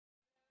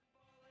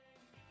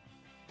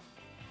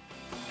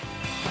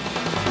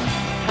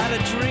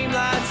a dream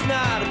last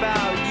night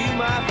about you,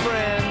 my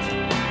friend.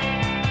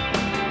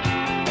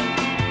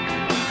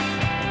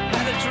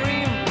 Had a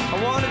dream I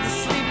wanted to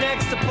sleep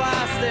next to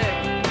plastic.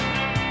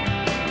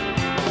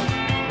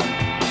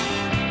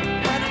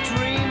 Had a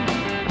dream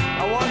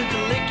I wanted to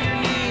lick your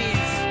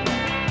knees.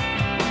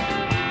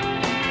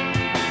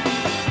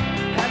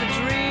 Had a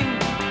dream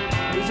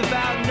it was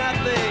about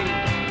nothing.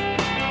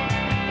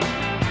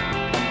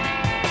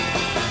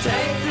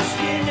 Take the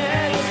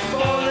skinheads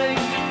bowling,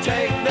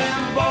 take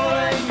them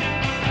bowling.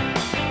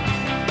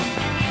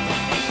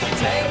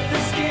 Take the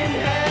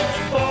skinheads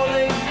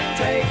bowling,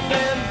 take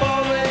them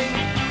bowling.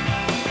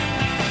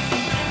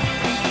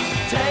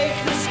 Take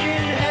the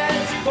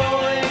skinheads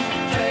bowling,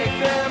 take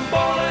them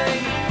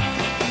bowling.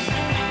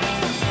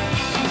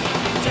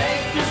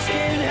 Take the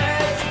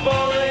skinheads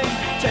bowling,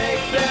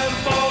 take them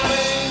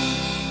bowling.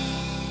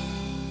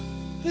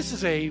 This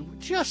is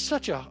just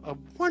such a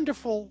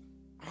wonderful,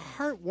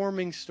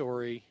 heartwarming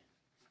story.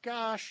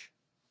 Gosh.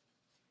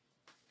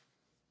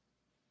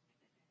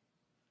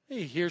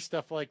 You hear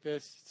stuff like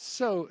this.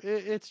 So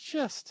it's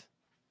just,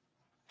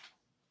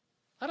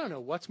 I don't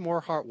know what's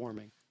more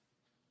heartwarming.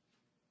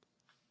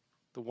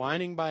 The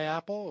Whining by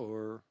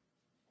Apple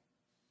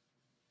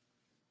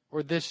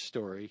or this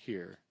story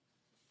here.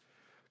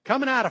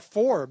 Coming out of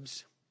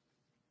Forbes,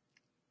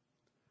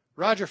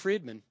 Roger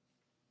Friedman,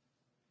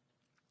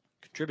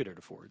 contributor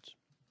to Forbes,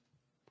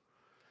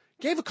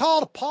 gave a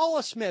call to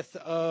Paula Smith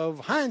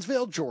of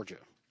Hinesville, Georgia.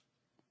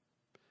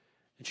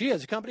 And she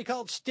has a company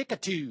called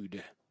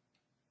Stickitude.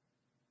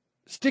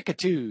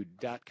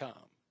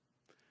 Stickitude.com.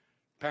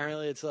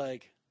 Apparently it's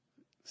like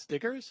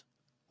stickers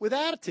with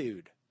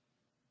attitude.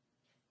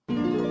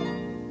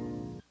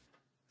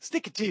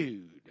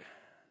 Stickitude.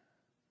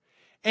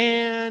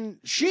 And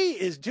she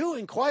is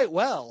doing quite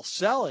well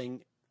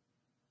selling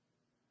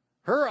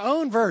her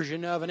own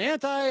version of an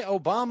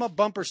anti-Obama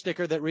bumper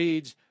sticker that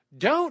reads,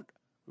 "Don't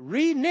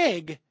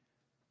renege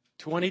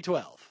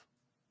 2012."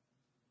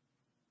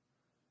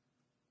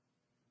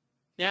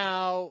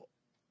 Now,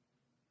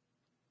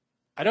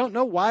 I don't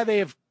know why they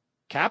have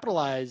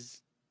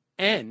capitalized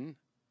N,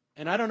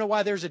 and I don't know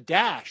why there's a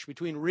dash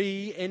between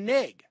re and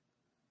nig.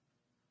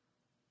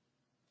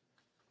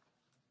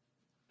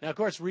 Now, of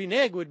course,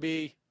 renege would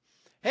be,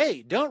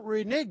 hey, don't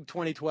renege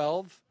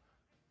 2012.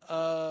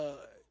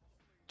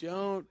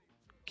 Don't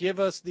give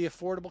us the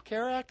Affordable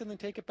Care Act and then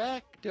take it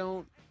back.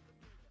 You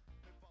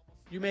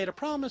made a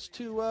promise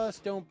to us.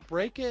 Don't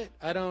break it.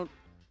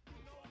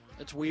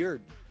 That's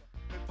weird.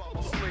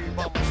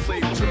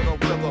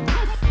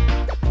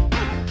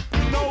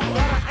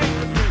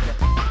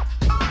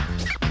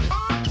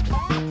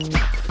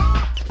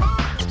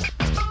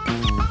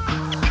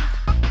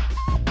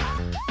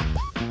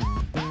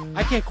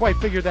 I can't quite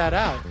figure that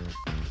out.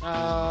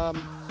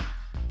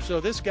 So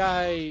this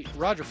guy,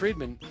 Roger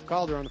Friedman,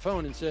 called her on the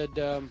phone and said,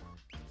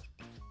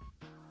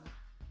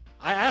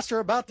 I asked her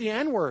about the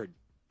N-word,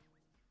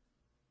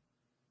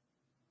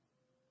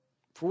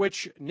 for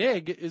which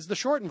nig is the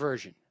shortened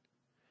version.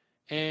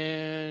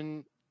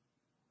 And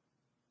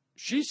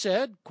she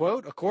said,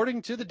 quote,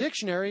 according to the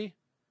dictionary,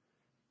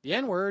 the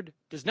N-word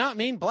does not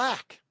mean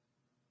black.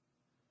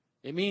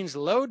 It means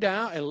low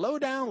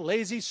down,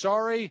 lazy,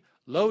 sorry,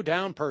 low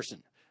down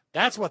person.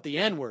 That's what the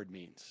N-word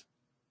means.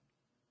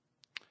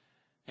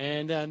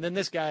 And then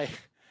this guy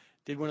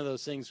did one of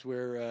those things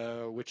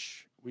where,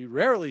 which we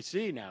rarely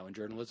see now in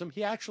journalism.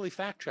 He actually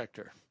fact-checked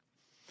her.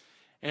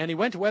 And he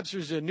went to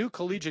Webster's New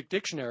Collegiate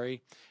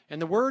Dictionary,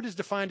 and the word is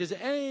defined as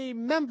a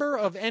member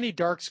of any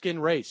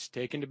dark-skinned race,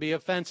 taken to be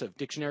offensive.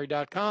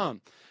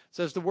 Dictionary.com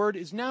says the word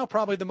is now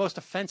probably the most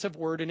offensive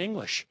word in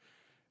English.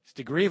 Its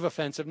degree of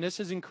offensiveness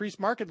has increased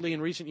markedly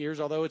in recent years,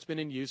 although it's been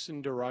in use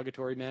in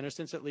derogatory manner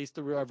since at least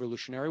the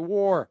Revolutionary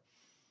War.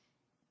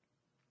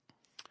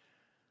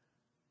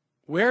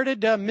 Where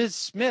did Ms.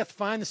 Smith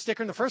find the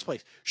sticker in the first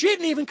place? She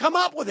didn't even come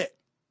up with it.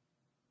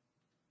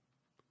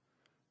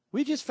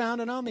 We just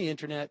found it on the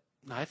internet.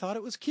 I thought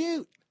it was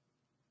cute.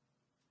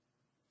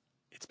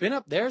 It's been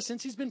up there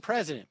since he's been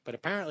president, but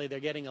apparently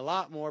they're getting a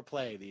lot more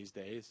play these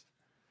days.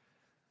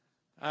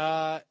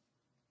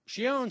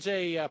 She owns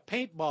a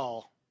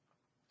paintball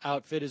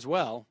outfit as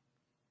well.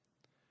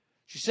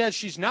 She says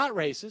she's not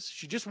racist.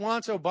 She just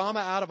wants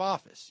Obama out of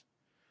office.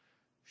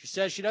 She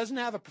says she doesn't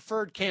have a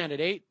preferred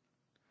candidate.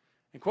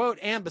 And quote,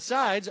 and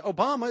besides,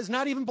 Obama is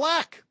not even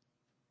black.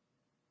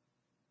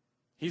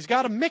 He's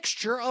got a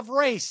mixture of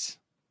race.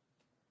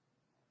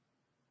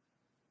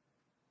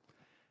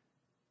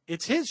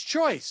 It's his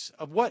choice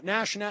of what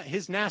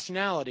his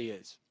nationality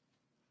is.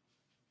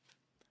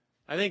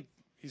 I think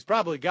he's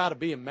probably got to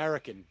be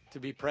American to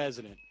be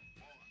president.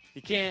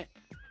 You can't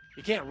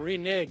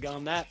renege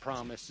on that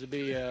promise to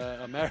be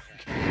American.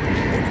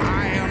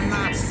 I am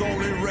not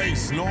solely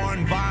race, nor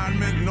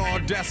environment, nor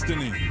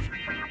destiny.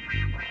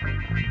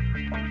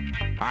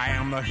 I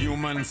am the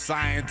human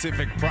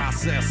scientific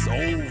process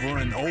over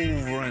and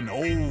over and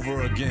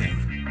over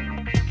again.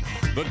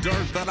 The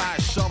dirt that I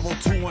shovel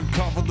to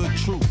uncover the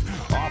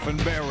truth often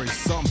buries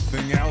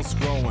something else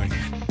growing.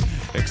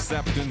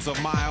 Acceptance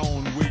of my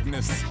own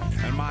weakness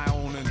and my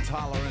own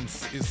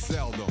intolerance is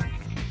seldom.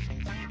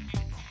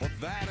 But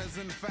that is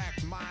in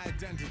fact my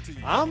identity.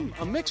 I'm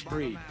a mixed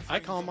breed. I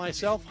call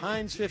myself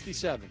Heinz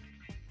 57,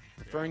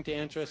 referring to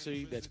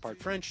ancestry that's part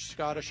French,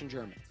 Scottish, and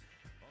German.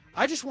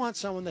 I just want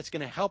someone that's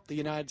going to help the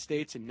United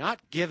States and not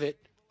give it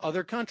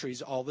other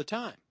countries all the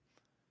time.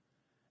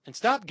 And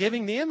stop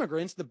giving the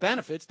immigrants the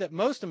benefits that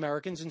most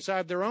Americans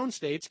inside their own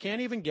states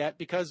can't even get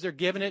because they're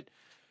giving it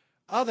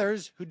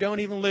others who don't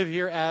even live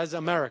here as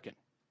American.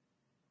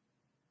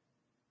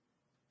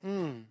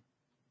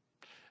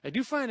 I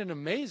do find it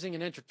amazing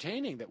and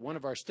entertaining that one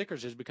of our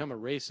stickers has become a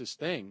racist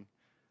thing,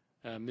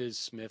 Ms.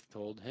 Smith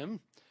told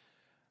him.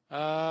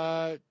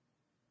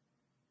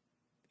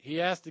 He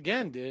asked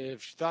again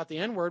if she thought the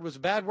N-word was a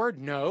bad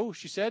word. No,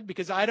 she said,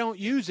 because I don't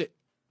use it.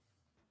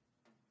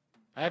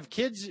 I have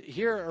kids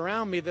here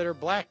around me that are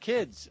black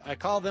kids. I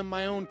call them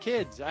my own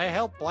kids. I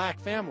help black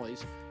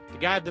families to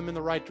guide them in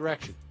the right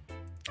direction.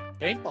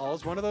 Paintball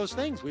is one of those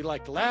things. We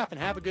like to laugh and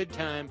have a good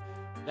time.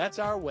 That's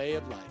our way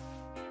of life.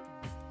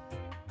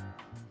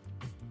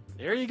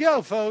 There you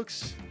go,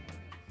 folks.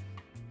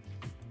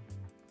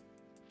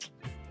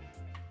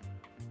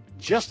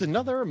 Just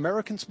another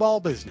American small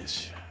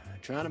business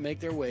trying to make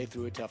their way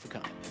through a tough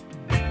economy.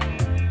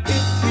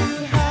 If you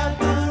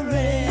have a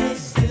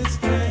racist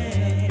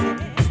friend,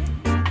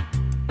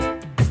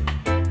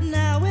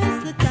 now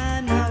is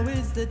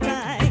the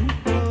time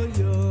for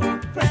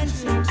your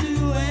friendship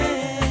to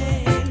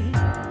end.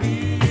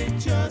 Be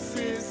it your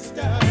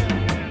sister,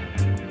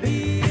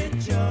 be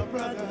it your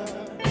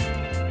brother,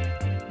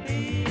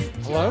 be it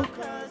Hello? your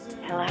cousin.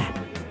 Hello?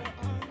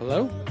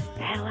 Hello?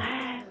 Hello?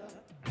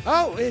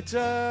 Oh, it's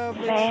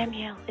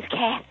Samuel. It's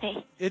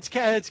Kathy. It's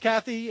Kathy. It's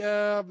Kathy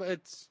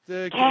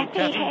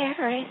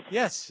Harris.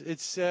 Yes,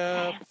 it's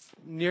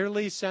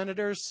nearly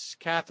Senator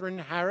Catherine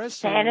Harris.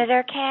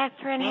 Senator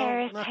Catherine Well,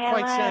 Harris. not Hello.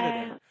 quite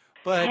senator.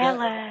 But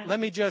Hello.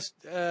 let me just,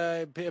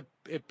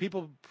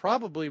 people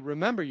probably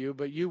remember you,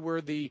 but you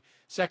were the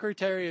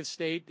Secretary of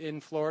State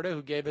in Florida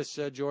who gave us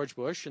George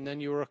Bush, and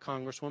then you were a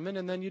congresswoman,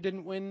 and then you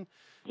didn't win.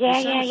 Yeah.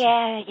 the Senate.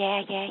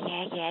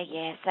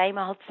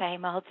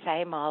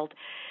 Same old.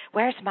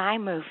 Where's my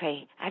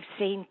movie? I've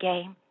seen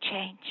Game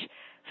Change,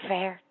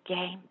 Fair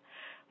Game.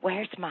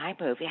 Where's my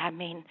movie? I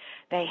mean,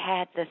 they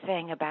had the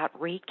thing about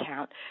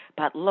recount,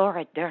 but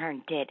Laura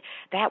Dern did.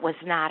 That was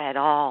not at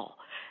all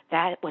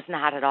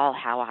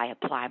how I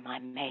apply my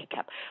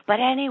makeup. But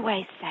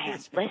anyway, Sam,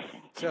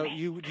 listen to So me.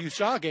 you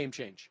saw Game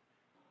Change,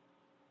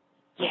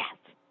 Yes.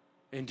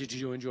 and did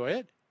you enjoy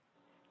it?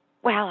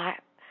 Well,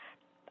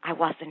 I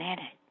wasn't in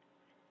it.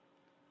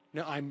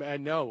 No, I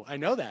know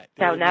that.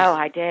 So It no, was-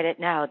 I did it.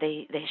 No,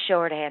 the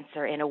short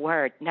answer in a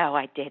word, no,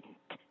 I didn't.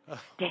 Oh.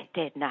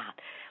 Did not.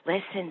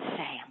 Listen,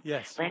 Sam.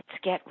 Yes. Let's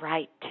get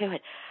right to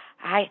it.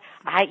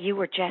 You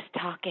were just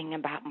talking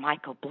about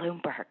Michael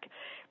Bloomberg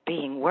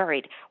being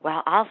worried.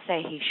 Well, I'll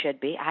say he should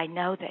be. I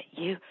know that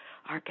you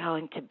are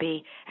going to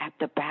be at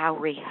the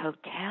Bowery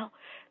Hotel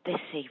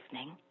this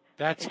evening.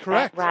 That's Is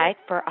correct. that right,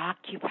 for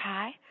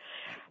Occupy?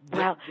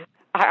 Well,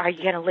 are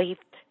you going to leave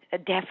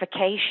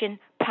defecation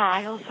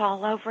piles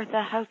all over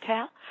the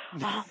hotel?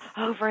 All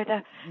over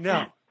the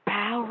No.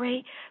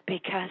 Bowery?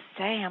 Because,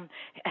 Sam,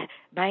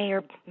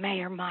 Mayor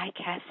Mike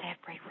has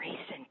every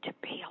reason to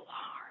be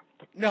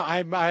alarmed. No,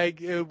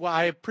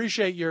 I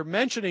appreciate your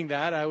mentioning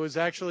that. I was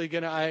actually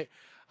I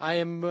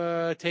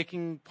am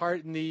taking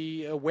part in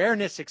the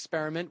awareness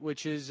experiment,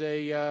 which is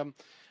a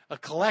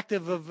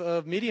collective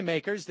of media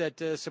makers that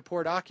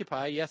support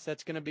Occupy. Yes,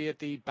 that's going to be at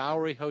the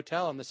Bowery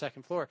Hotel on the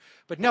second floor.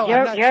 But no,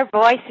 I'm not. Your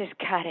voice is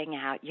cutting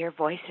out. Your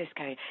voice is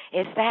cutting.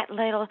 Is that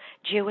little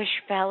Jewish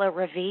fella,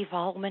 Raviv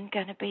Ullman,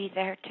 going to be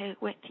there too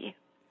with you?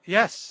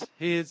 Yes,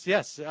 he is.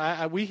 Yes,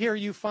 we hear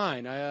you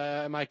fine.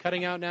 Am I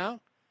cutting out now?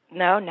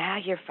 No, now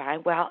you're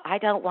fine. Well, I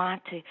don't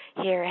want to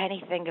hear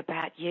anything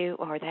about you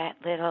or that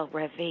little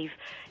Raviv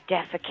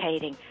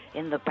defecating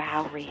in the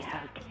Bowery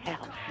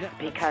Hotel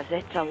because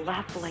it's a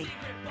lovely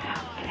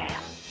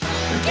hotel.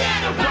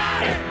 Forget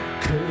about it,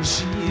 'cause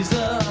she's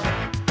a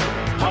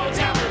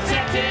hotel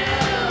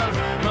detective,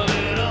 my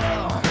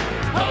little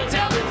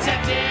hotel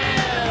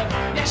detective.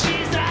 Yeah,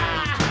 she's a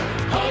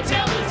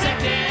hotel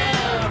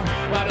detective.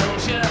 Why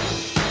don't you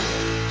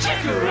check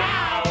her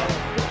out? Oh,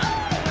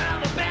 well,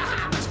 the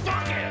bellhop is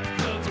funky,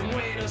 'cause the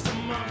waiter's a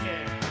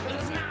monkey.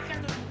 Let's knock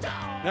at the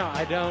door. No,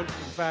 I don't.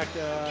 In fact,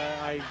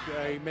 I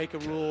make a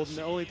rule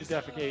only to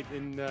defecate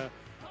in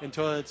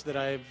toilets that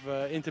I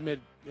have intimate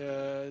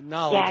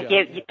knowledge of.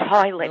 You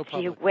toilets. No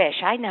You public. wish.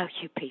 I know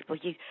you people.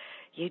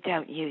 You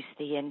don't use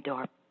the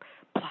indoor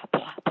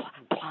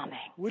plumbing.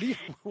 What do you?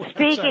 I'm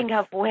Speaking sorry.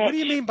 of which, What do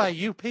you mean by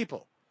you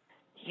people?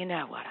 you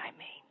know what I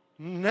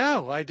mean.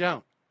 No, I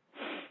don't.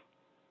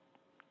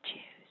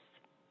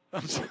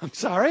 Jews. I'm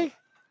sorry.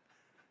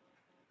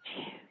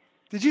 Jews.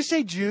 Did you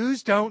say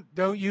Jews don't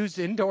use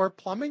indoor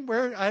plumbing?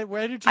 Where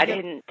did you? I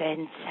get...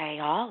 didn't say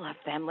all of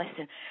them.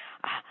 Listen,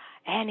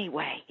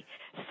 anyway,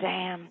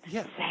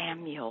 Yeah.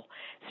 Samuel,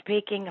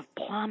 speaking of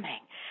plumbing,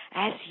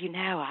 as you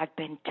know, I've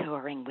been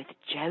touring with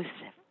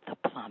Joseph the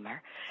plumber.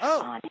 Plummer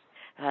Oh.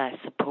 on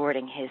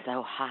supporting his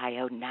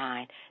Ohio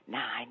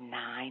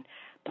 999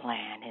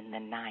 plan in the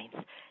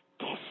 9th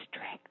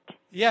District.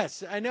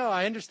 Yes, I know.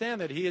 I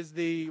understand that he is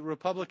the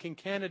Republican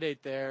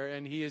candidate there,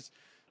 and he is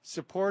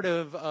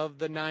supportive of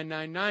the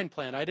 999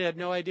 plan. I had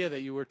no idea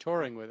that you were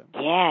touring with him.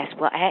 Yes,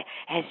 well,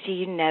 as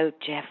you know,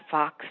 Jeff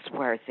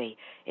Foxworthy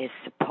is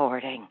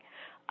supporting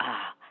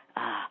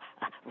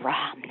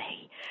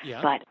Romney.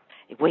 Yeah. But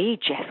we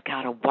just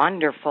got a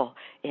wonderful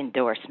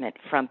endorsement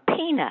from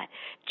Peanut.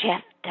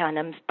 Jeff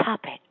Dunham's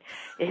puppet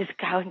is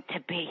going to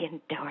be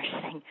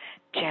endorsing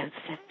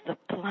Joseph the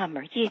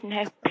Plumber. You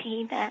know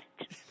Peanut?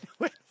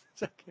 Wait a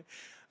second.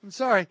 I'm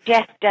sorry.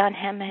 Jeff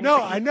Dunham and No,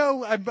 Peanut. I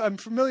know. I'm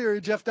familiar.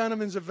 Jeff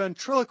Dunham is a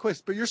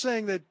ventriloquist, but you're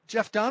saying that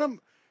Jeff Dunham,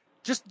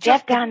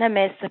 Jeff Dunham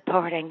is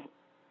supporting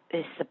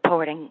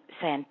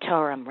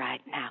Santorum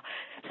right now.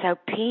 So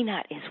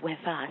Peanut is with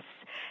us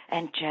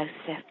and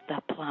Joseph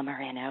the Plumber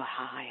in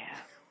Ohio.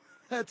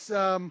 That's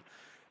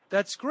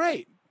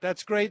great.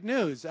 That's great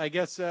news. I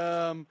guess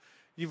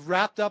you've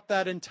wrapped up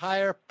that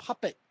entire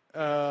puppet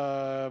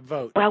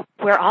vote. Well,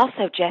 we're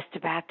also just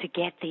about to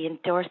get the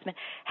endorsement.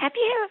 Have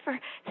you ever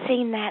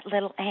seen that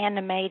little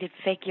animated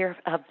figure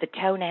of the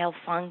toenail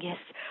fungus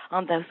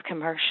on those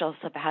commercials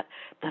about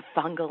the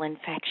fungal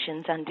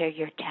infections under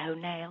your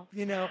toenail?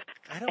 You know,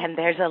 I don't. And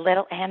there's a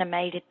little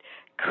animated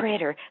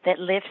critter that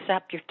lifts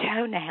up your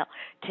toenail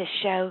to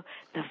show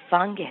the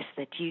fungus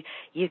that you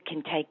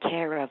can take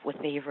care of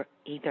with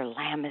either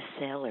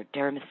Lamisil or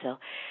Dermasil.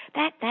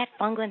 That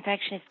fungal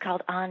infection is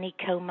called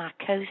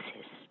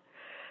onychomycosis.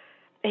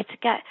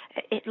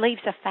 It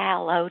leaves a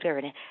foul odor,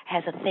 and it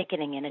has a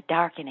thickening and a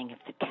darkening of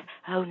the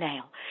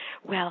toenail.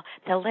 Well,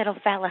 the little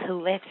fella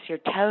who lifts your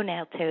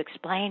toenail to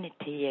explain it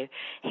to you,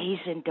 he's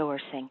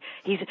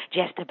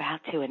just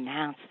about to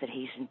announce that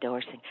he's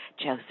endorsing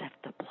Joseph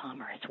the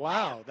Plumber as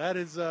well.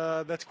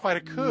 Wow, that's quite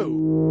a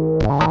coup.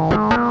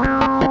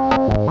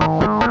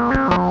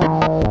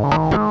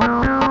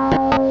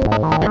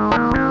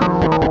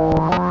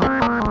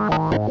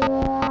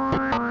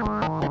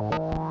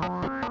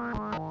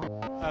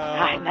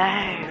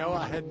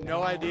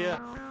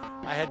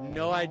 I had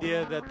no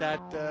idea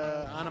that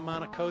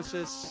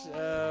onychomycosis.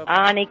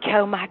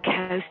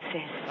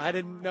 Onychomycosis. I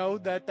didn't know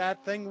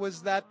that thing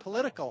was that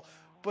political.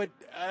 But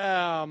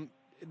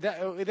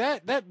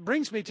that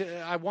brings me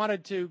to. I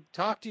wanted to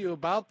talk to you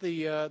about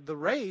the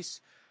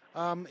race.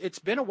 It's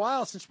been a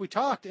while since we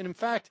talked, and in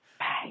fact,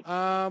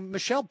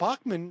 Michelle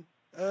Bachmann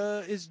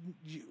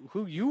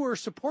who you were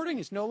supporting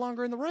is no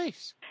longer in the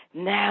race.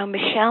 No,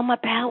 Michelle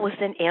Mabel was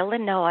in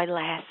Illinois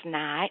last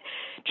night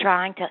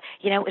trying to,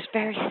 it was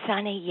very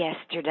sunny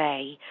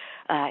yesterday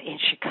in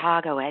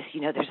Chicago. As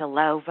you know, there's a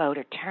low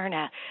voter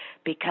turnout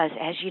because,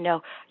 as you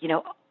know,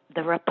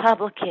 the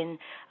Republican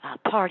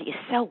Party is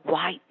so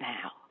white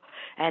now,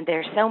 and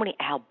there's so many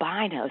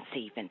albinos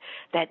even,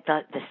 that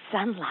the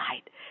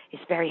sunlight is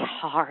very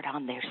hard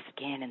on their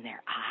skin and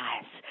their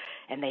eyes,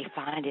 and they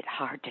find it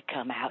hard to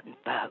come out and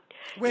vote.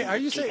 Wait, are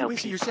you saying?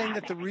 So you're saying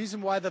that the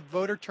reason why the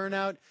voter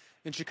turnout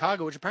in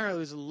Chicago, which apparently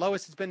was the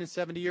lowest it's been in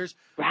 70 years,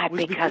 right,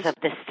 was because of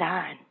the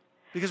sun.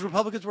 Because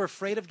Republicans were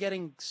afraid of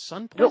getting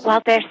sun poisoning?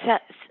 Well,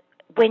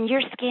 when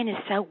your skin is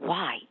so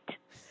white,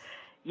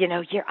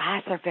 your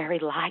eyes are very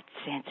light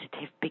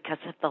sensitive because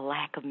of the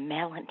lack of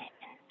melanin.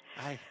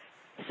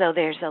 So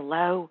there's a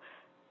low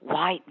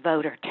white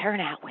voter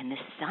turnout when the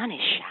sun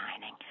is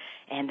shining,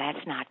 and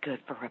that's not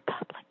good for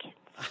Republicans.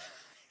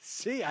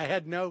 See, I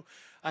had no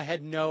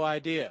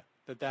idea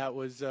that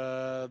was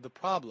the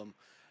problem.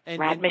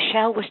 And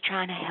Michelle was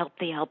trying to help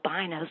the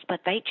albinos,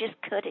 but they just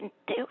couldn't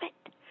do it.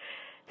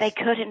 They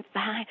couldn't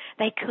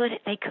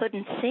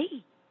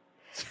see.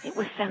 It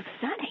was so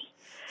sunny,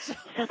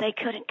 so they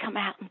couldn't come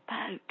out and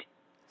vote.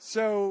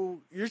 So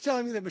you're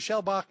telling me that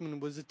Michelle Bachmann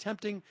was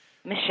attempting...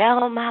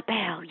 Michelle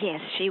Mabel,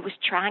 yes, she was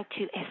trying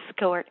to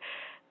escort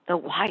the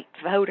white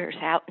voters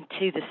out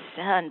into the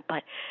sun,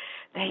 but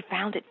they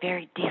found it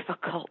very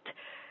difficult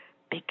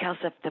because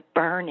of the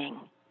burning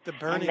and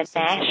the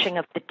gnashing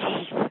of the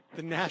teeth.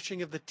 The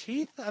gnashing of the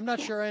teeth? I'm not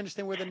sure I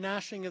understand where the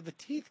gnashing of the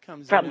teeth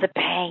comes from the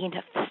pain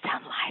of the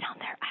sunlight on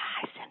their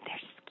eyes and their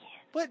skin.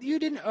 But you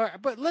didn't.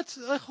 But let's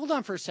hold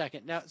on for a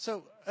second now.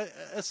 So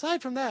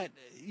aside from that,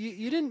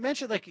 you didn't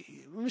mention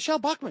Michelle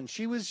Bachmann.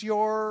 She was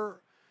the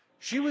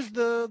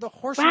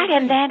horse. Right,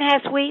 and then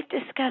as we've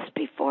discussed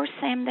before,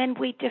 Sam, then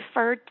we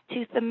deferred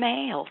to the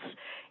males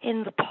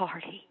in the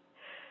party.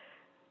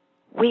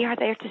 We are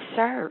there to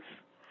serve.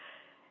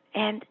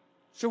 And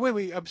so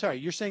wait, I'm sorry.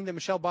 You're saying that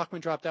Michelle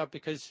Bachmann dropped out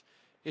because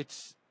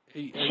it's...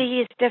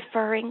 She is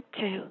deferring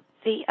to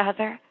the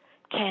other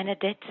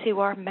candidates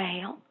who are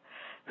male,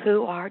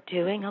 who are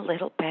doing a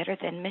little better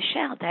than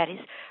Michelle. That is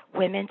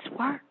women's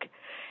work.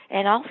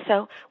 And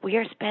also, we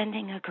are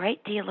spending a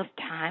great deal of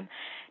time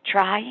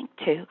trying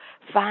to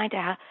find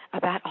out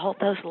about all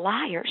those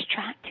liars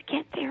trying to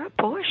get their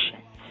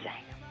abortions.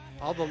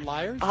 All the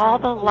liars? All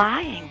the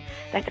lying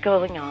that's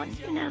going on.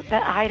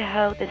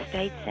 The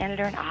state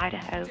senator in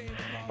Idaho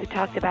who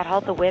talked about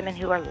all the women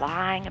who are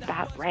lying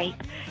about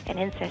rape and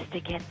incest to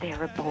get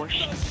their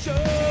abortion.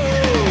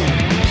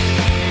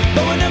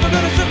 but we're never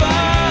gonna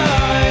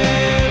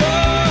survive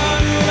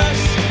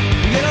unless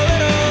we get a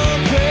little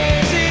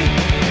crazy.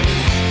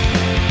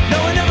 No,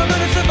 we're never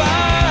gonna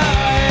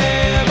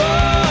survive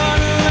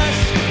unless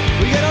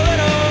we get a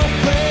little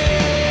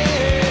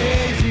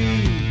crazy.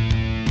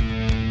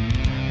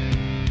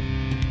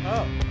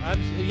 Oh,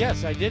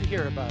 yes, I did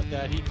hear about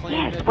that. He claimed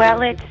Yes, that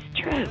well, it's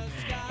true.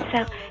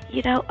 So,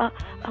 you know,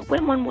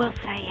 women will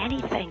say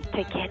anything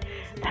to get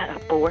that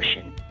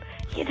abortion.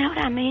 You know what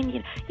I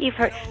mean? You've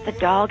heard the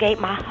dog ate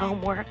my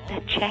homework, the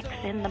check's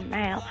in the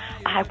mail,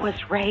 I was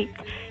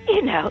raped.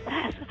 You know,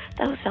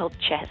 those old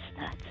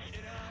chestnuts.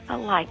 A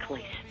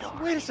likely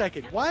story. Wait a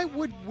second. Why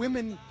would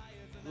women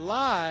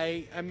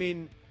lie? I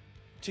mean,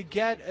 to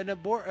get an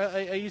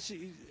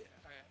abortion?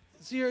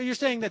 So you're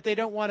saying that they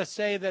don't want to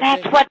say that.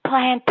 That's what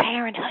Planned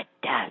Parenthood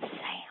does,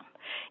 Sam.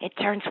 It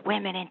turns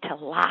women into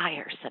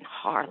liars and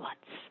harlots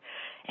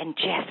and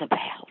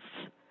Jezebels.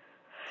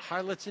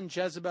 Harlots and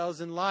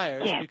Jezebels and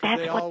liars. Yeah, because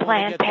that's they all what want to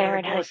Planned get their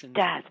Parenthood abortions.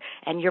 does.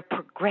 And your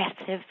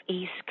progressive,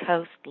 East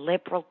Coast,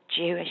 liberal,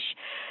 Jewish,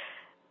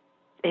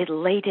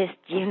 elitist,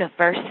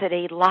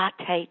 university,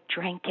 latte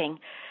drinking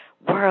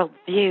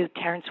worldview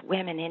turns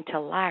women into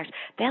liars.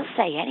 They'll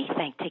say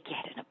anything to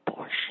get an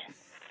abortion.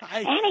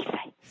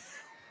 Anything.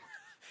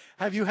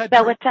 Have you had?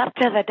 So it's up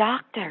to the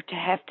doctor to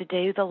have to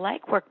do the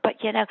legwork.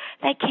 But, you know,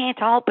 they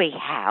can't all be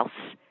House,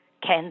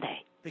 can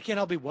they? They can't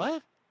all be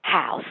what?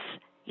 House.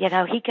 You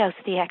know, he goes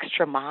the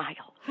extra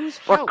mile. Who's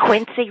Or House?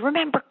 Quincy.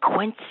 Remember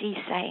Quincy,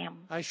 Sam?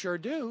 I sure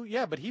do.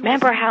 Yeah, but he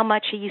Remember wasn't- how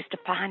much he used to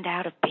find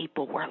out if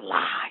people were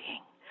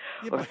lying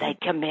Yeah, or but if they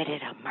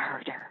committed a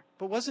murder?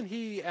 But wasn't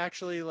he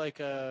actually like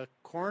a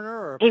coroner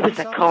or a He was police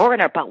a officer?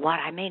 coroner, but what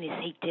I mean is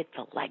he did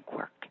the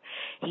legwork.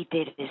 He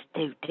did his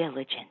due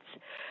diligence.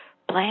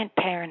 Planned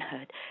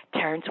Parenthood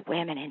turns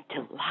women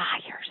into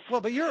liars. Well,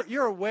 but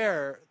you're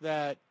aware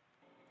that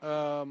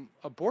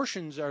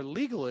abortions are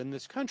legal in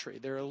this country.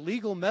 They're a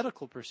legal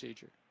medical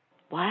procedure.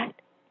 What?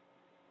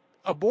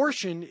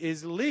 Abortion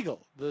is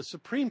legal. The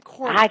Supreme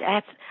Court.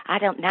 I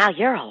don't. Now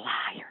you're a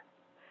liar.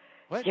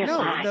 What? You're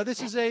lying. No.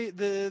 This is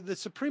the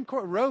Supreme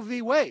Court. Roe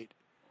v. Wade.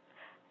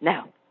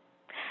 No,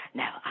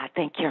 I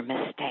think you're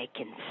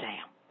mistaken,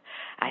 Sam.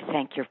 I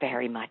think you're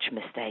very much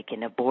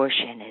mistaken.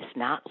 Abortion is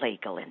not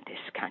legal in this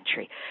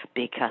country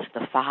because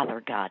the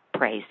Father God,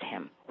 praised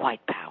him, white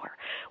power,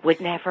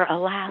 would never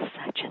allow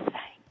such a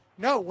thing.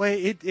 No,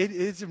 wait. It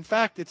is. In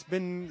fact, it's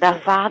been.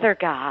 The Father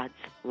God's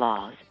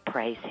laws,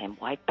 praise him,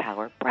 white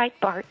power,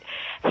 Breitbart,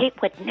 he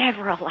would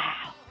never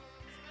allow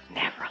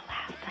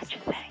such a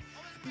thing.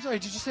 I'm sorry.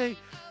 Did you say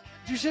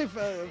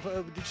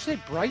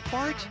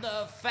Breitbart?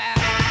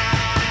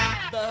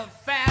 The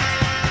fat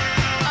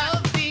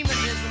of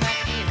demonism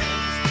that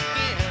ends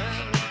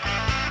again.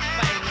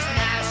 Fangs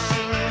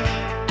gnashing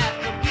at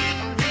the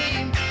beaten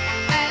dream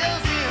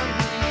as in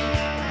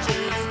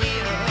just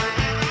in.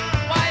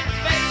 White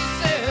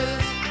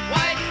faces,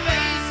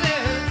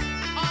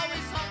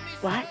 always hold me.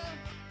 What?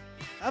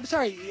 I'm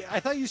sorry. I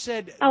thought you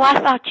said. Oh, I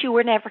thought you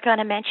were never going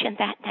to mention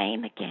that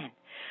name again.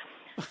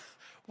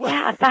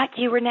 Yeah, I thought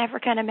you were never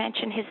going to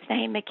mention his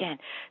name again.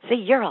 See,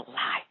 you're a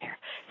liar.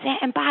 See,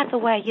 and by the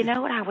way, you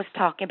know what I was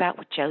talking about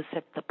with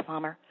Joseph the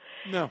plumber?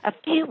 No. A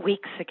few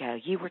weeks ago,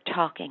 you were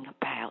talking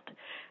about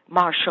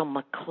Marshall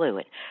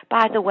McLuhan.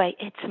 By the way,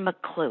 it's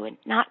McLuhan,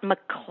 not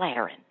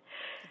McLaren.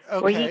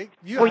 Okay.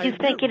 Were you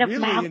thinking of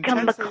really Malcolm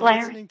intensely McLaren?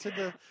 listening to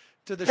the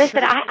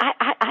Listen, show.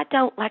 I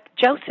don't like.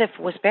 Joseph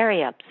was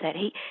very upset.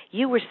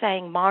 You were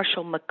saying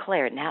Marshall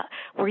McLaren. Now,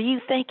 were you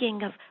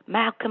thinking of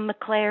Malcolm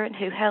McLaren,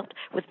 who helped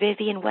with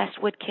Vivian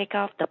Westwood kick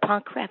off the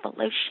punk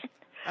revolution?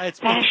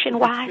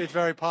 Fashion-wise? It's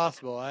very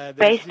possible.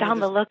 Based on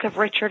the look of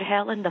Richard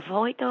Hell and the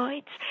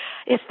Voidoids?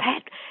 If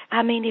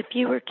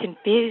you were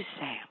confused,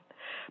 Sam,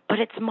 but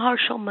it's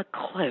Marshall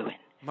McLuhan.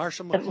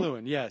 Marshall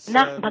McLuhan, yes.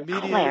 Not the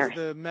media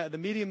McLaren. the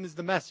medium is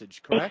the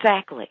message, correct?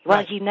 Exactly. Well,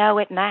 Right. you know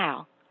it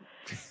now.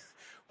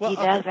 Well, You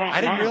know that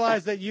I didn't now.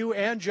 realize that you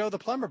and Joe the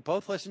plumber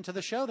both listen to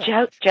the show that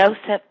much.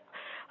 Joseph,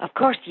 of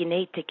course you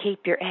need to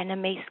keep your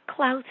enemies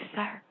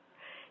closer.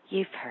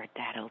 You've heard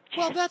that old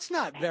Well, chestnut. that's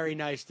not very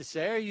nice to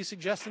say. Are you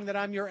suggesting that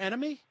I'm your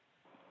enemy?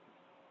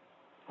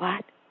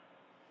 What?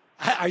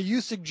 Are you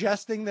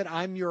suggesting that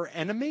I'm your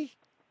enemy?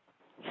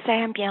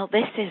 Samuel,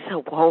 this is a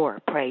war,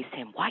 praise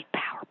him, white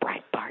power,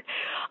 Breitbart.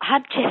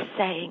 I'm just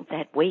saying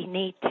that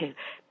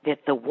that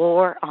the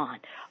war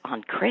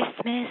on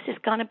Christmas is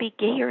going to be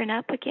gearing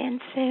up again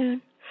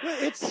soon. Well,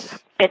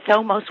 It's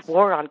almost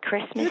war on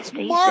Christmas It's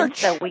season, March.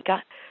 so we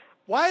got...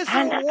 Why is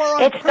I there a know, war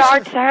on it Christmas?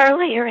 starts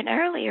earlier and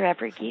earlier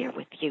every year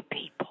with you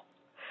people.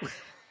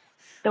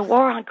 The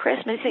war on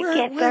Christmas, it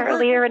gets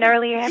earlier and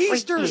earlier every year.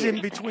 Easter's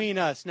in between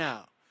us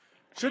now.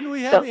 Shouldn't we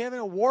be having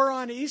a war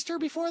on Easter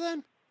before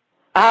then?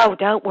 Oh,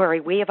 don't worry.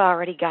 We have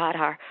already got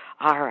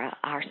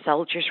our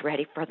soldiers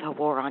ready for the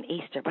war on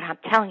Easter. But I'm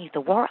telling you,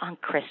 the war on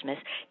Christmas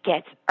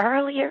gets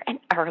earlier and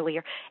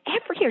earlier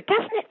every year.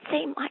 Doesn't it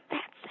seem like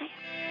that,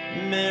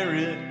 Sam?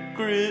 Merry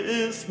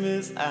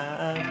Christmas,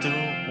 I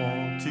don't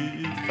want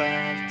to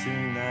fight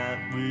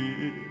tonight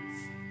with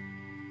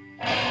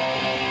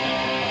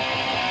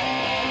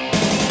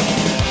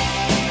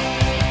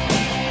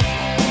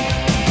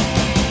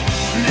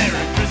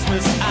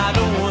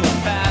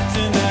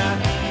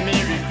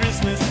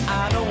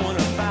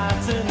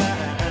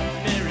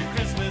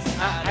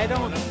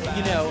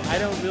I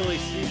don't really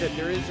see that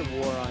there is a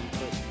war on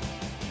Christmas.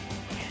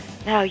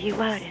 No, you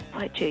wouldn't,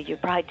 would you? You're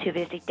probably too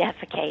busy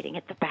defecating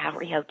at the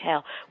Bowery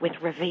Hotel with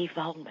Ravi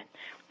Volman.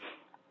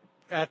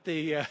 At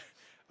the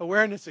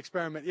awareness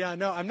experiment. Yeah,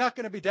 no, I'm not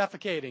going to be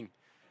defecating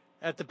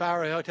at the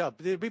Bowery Hotel.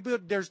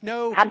 There's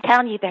no... I'm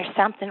telling you, there's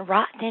something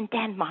rotten in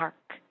Denmark.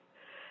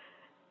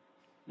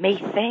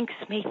 Methinks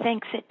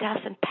it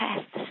doesn't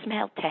pass the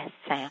smell test,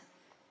 Sam.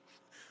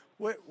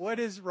 What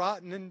is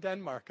rotten in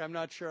Denmark? I'm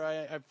not sure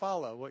I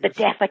follow what The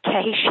you're saying.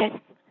 defecation.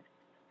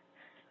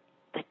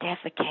 The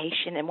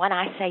defecation. And when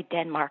I say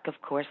Denmark,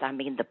 of course, I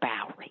mean the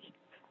Bowery.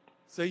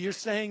 So you're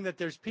saying that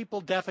there's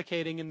people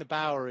defecating in the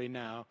Bowery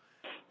now,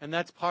 and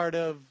that's part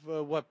of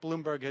what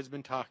Bloomberg has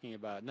been talking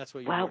about, and that's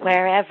what you're... Well,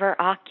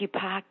 wherever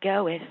Occupy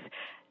goeth,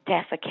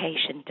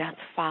 defecation doth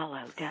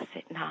follow, does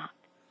it not?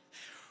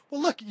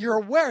 Well, look, you're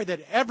aware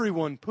that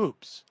everyone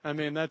poops. I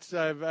mean, that's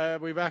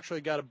we've actually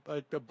got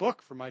a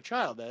book for my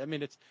child. I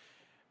mean, it's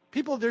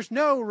people. There's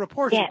no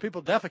reports of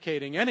people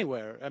defecating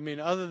anywhere. I mean,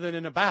 other than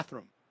in a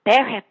bathroom.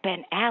 There have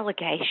been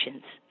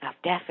allegations of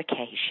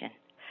defecation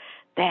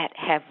that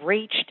have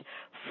reached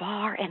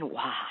far and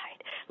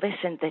wide.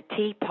 Listen, the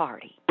Tea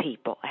Party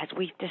people, as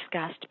we've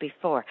discussed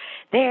before,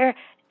 they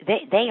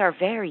are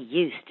very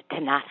used to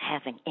not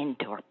having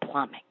indoor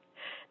plumbing.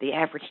 The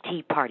average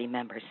Tea Party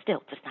member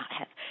still does not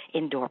have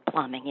indoor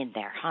plumbing in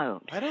their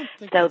homes. I don't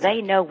think so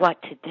they know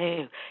what to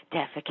do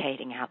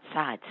defecating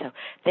outside. So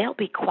they'll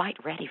be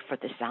quite ready for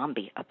the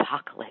zombie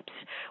apocalypse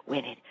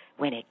when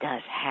it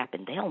does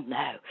happen. They'll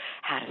know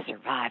how to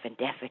survive and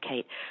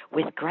defecate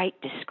with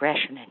great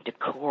discretion and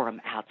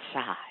decorum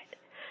outside.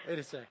 Wait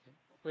a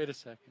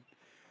second.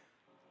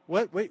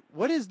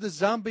 What is the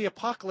zombie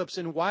apocalypse,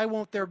 and why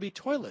won't there be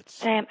toilets?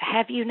 Sam,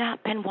 have you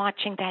not been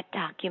watching that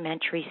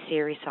documentary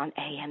series on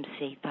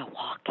AMC, The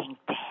Walking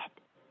Dead?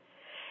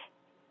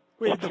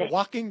 Wait, The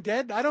Walking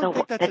Dead? I don't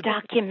think that's the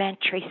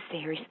documentary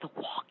series, The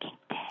Walking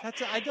Dead.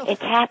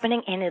 It's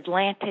happening in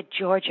Atlanta,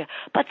 Georgia.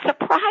 But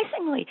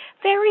surprisingly,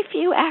 very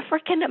few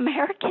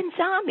African-American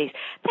zombies.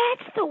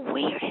 That's the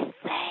weirdest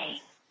thing.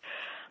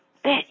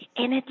 That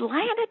in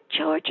Atlanta,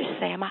 Georgia,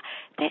 Sam,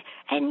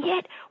 and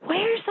yet,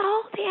 where's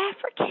all the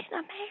African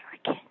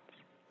Americans?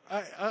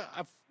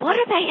 What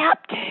are they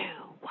up to?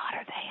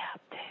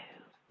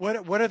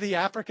 What are the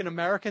African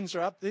Americans are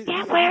up to?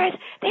 Yeah,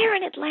 they're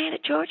in Atlanta,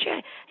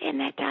 Georgia, in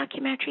that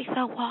documentary,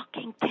 The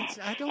Walking Dead.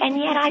 And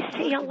yet I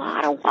see a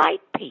lot of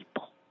white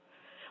people,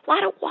 a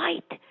lot of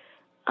white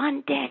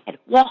undead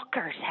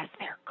walkers, as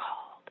they're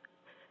called.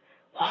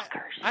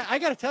 Walkers. I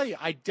got to tell you,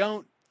 I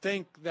don't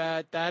think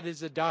that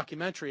is a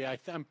documentary.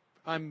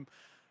 I'm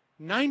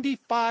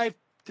 95.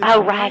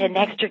 Oh, right. And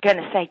next you're going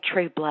to say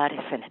True Blood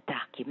isn't a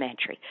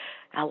documentary.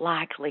 A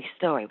likely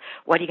story.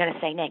 What are you going to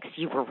say next?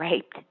 You were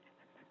raped?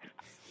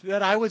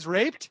 That I was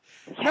raped?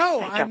 Yes,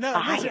 No, I'm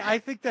not. Listen, I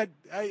think that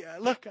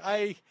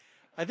I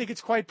think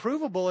it's quite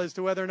provable as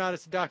to whether or not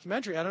it's a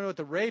documentary. I don't know what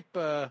the rape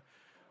has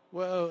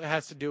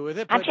to do with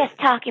it. I'm just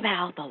talking about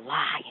all the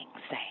lying,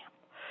 Sam.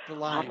 The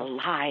lying. All the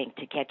lying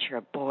to get your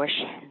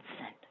abortions.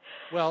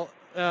 Well,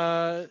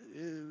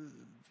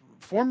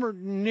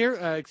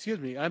 excuse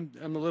me, I'm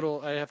a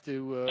little, I have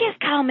to... just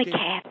call me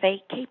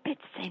Kathy. Keep it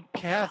simple.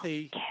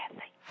 Kathy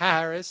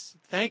Harris,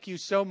 thank you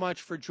so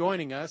much for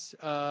joining us.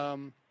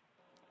 Don't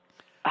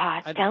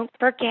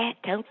forget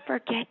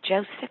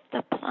Joseph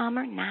the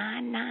Plumber,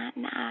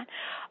 999,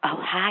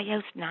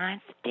 Ohio's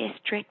 9th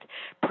District.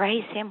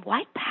 Praise him,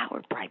 white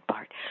power,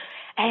 Breitbart.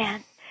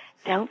 And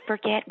don't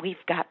forget,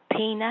 we've got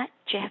Peanut,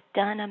 Jeff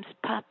Dunham's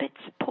puppet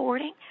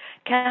supporting,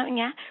 coming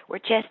out. We're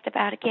just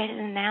about to get an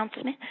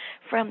announcement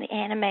from the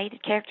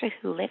animated character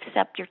who lifts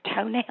up your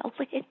toenail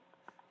lid.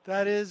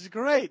 That is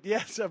great.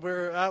 Yes,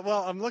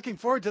 I'm looking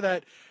forward to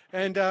that.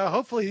 And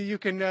hopefully you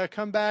can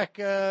come back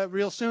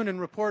real soon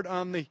and report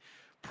on the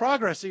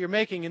progress that you're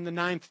making in the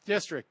 9th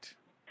District.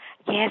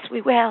 Yes, we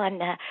will,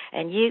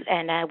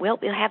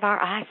 we'll have our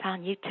eyes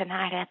on you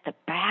tonight at the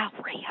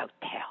Bowery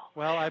Hotel.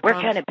 Well,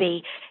 we're going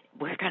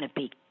to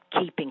be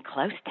keeping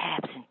close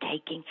tabs and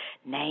taking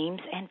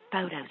names and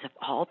photos of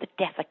all the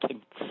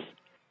defecants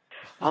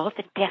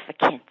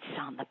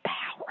on the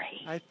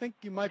Bowery. I think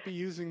you might be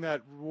using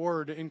that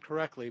word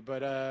incorrectly,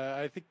 but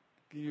I think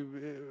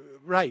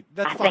right.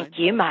 That's fine. I think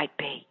you might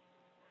be.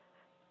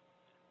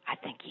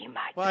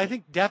 Well, I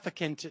think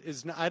defecant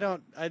is. I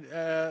don't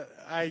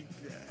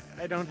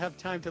have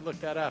time to look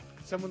that up.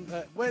 Someone.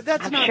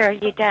 I'm sure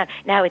you don't.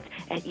 Now it's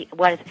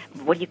what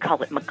do you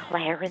call it?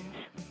 McLarens.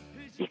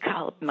 You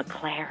call it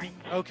McLarens.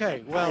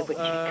 Okay. Well,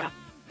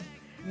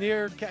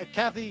 near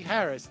Kathy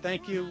Harris.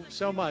 Thank you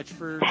so much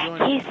for joining.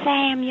 Thank you,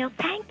 Samuel.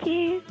 Thank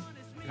you.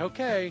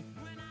 Okay.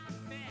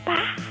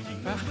 Bye.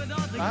 Bye.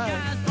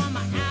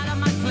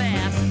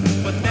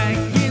 But that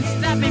can't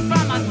stop me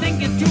from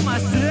thinking to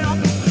myself.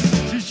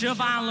 She's sure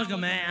fine looking,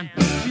 man.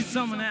 She's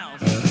someone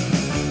else.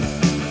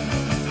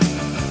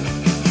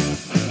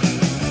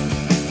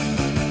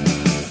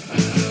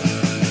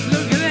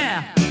 Look at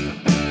there,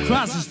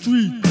 across the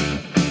street.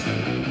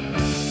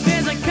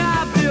 There's a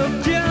car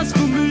built just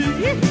for me.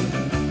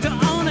 To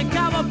own a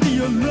car will be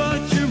a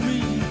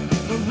luxury.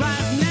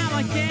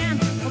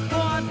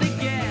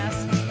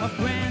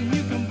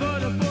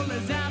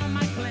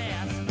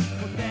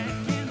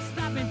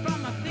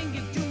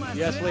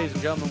 Yes, ladies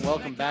and gentlemen,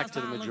 welcome back to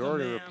the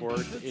Majority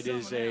Report. It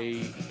is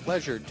a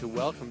pleasure to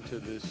welcome to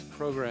this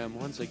program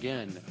once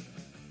again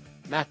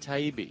Matt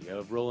Taibbi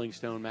of Rolling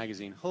Stone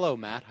magazine. Hello,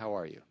 Matt. How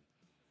are you?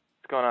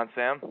 What's going on,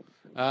 Sam?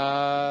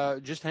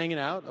 Just hanging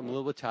out. I'm a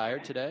little bit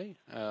tired today,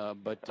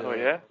 but Oh,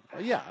 yeah?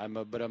 Yeah. I'm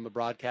a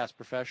broadcast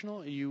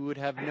professional. You would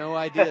have no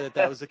idea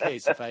that was the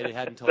case if I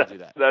hadn't told you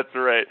that. That's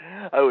right.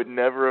 I would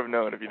never have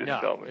known if you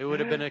didn't tell me. It would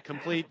have been a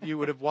complete. You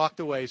would have walked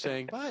away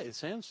saying, "Bye,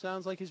 Sam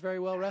sounds like he's very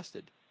well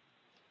rested."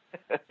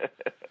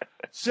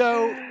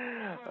 So,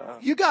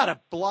 you got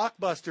a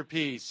blockbuster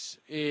piece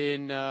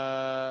in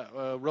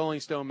Rolling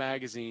Stone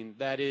magazine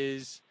that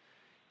is,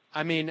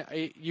 I mean,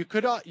 you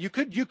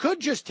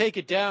could just take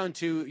it down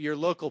to your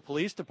local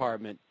police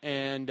department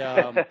and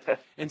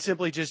and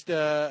simply just put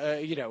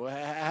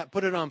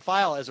it on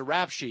file as a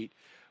rap sheet,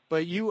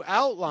 but you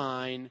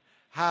outline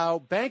how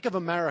Bank of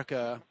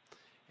America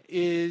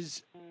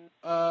is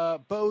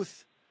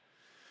both.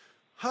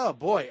 Oh,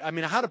 boy. I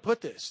mean, how to put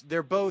this?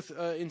 They're both,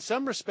 in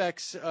some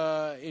respects,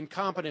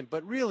 incompetent,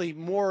 but really,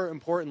 more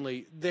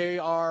importantly, they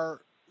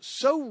are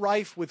so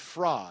rife with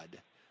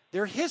fraud.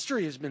 Their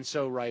history has been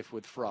so rife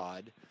with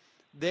fraud.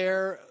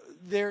 They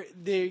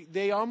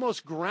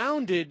almost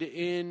grounded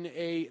in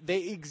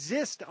they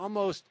exist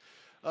almost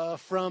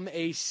from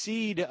a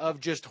seed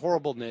of just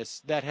horribleness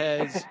that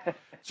has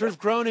sort of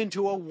grown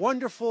into a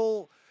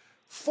wonderful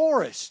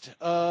forest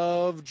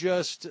of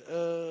just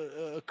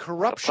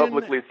corruption, A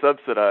publicly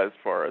subsidized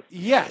forest.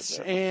 Yes,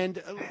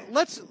 and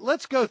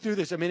let's go through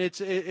this. I mean,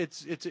 it's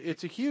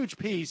a huge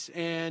piece,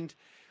 and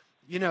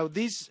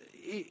these.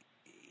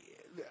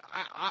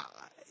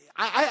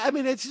 I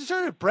mean, it's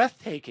sort of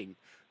breathtaking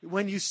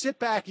when you sit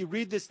back, you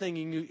read this thing,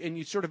 and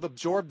you sort of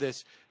absorb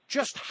this.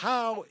 Just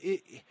how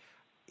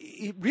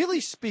it really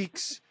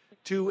speaks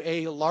to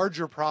a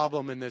larger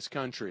problem in this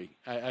country,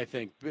 I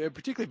think,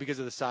 particularly because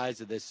of the size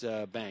of this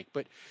bank.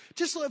 But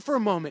just for a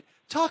moment,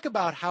 talk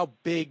about how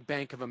big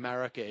Bank of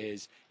America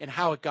is and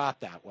how it got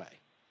that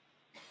way.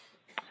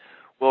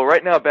 Well,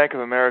 right now, Bank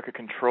of America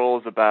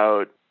controls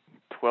about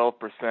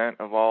 12%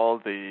 of all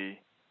the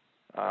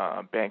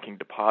banking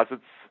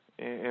deposits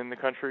in the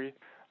country,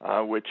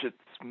 which it's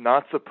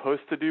not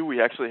supposed to do.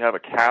 We actually have a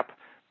cap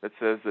that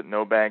says that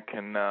no bank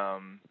can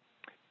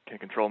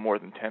control more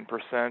than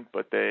 10%,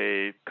 but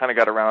they kind of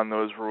got around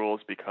those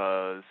rules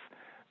because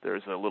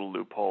there's a little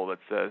loophole that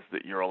says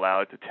that you're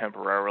allowed to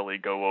temporarily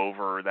go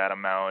over that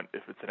amount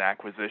if it's an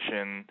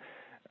acquisition.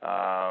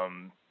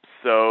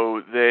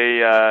 So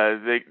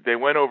they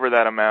went over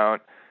that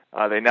amount.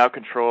 They now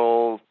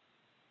control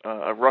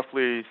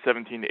roughly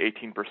 17 to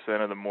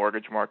 18% of the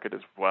mortgage market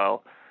as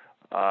well.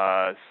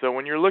 So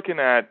when you're looking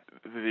at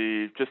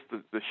the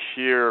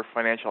sheer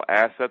financial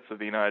assets of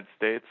the United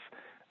States,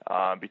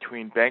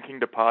 between banking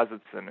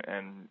deposits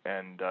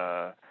and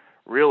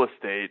real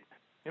estate,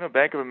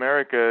 Bank of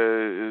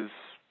America is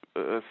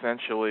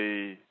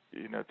essentially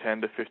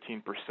 10 to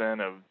 15%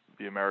 of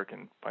the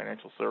American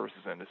financial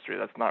services industry.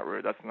 That's not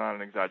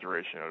an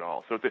exaggeration at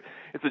all. So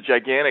it's a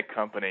gigantic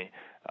company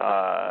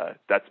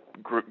that's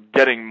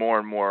getting more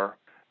and more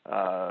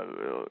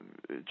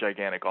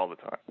gigantic all the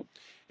time.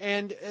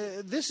 And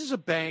this is a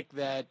bank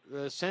that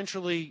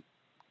essentially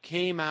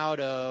came out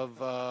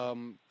of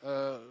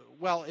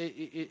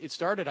it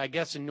started, I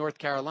guess, in North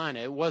Carolina.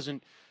 It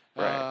wasn't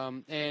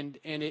right. And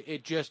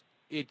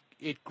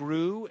it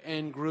grew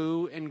and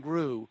grew and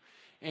grew.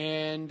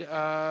 And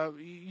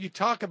you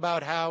talk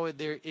about how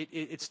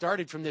it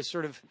started from this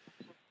sort of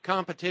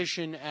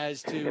competition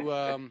as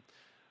to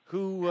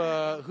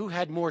who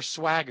had more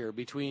swagger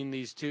between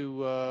these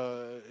two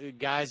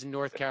guys in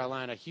North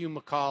Carolina, Hugh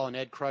McCall and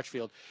Ed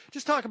Crutchfield.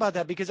 Just talk about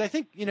that, because I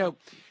think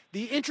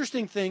the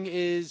interesting thing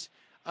is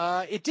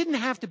it didn't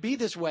have to be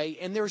this way,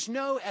 and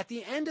at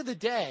the end of the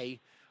day,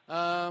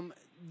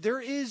 there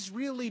is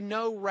really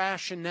no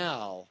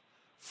rationale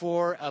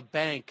for a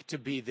bank to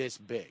be this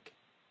big.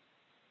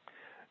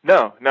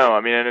 No.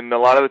 I mean, and a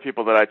lot of the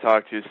people that I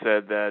talked to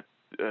said that,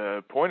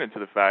 pointed to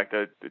the fact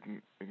that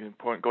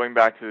going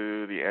back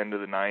to the end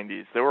of the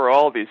 90s, there were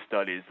all these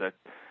studies that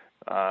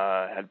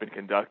had been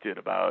conducted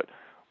about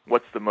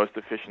what's the most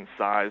efficient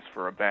size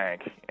for a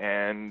bank,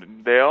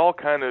 and they all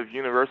kind of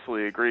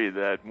universally agree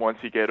that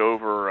once you get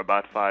over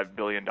about $5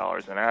 billion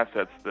in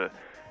assets,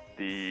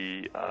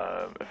 the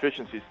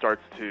efficiency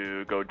starts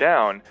to go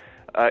down,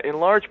 in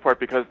large part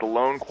because the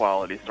loan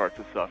quality starts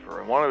to suffer.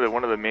 And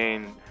one of the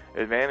main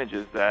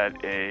advantages that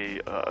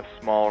a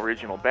small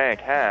regional bank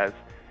has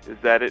is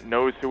that it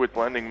knows who it's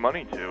lending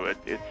money to.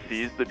 It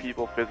sees the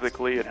people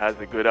physically. It has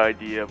a good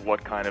idea of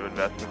what kind of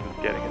investments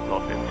it's getting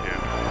itself into.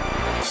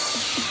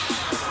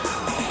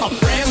 A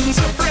friend's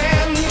a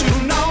friend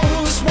who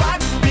knows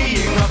what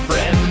being a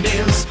friend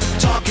is.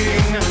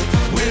 Talking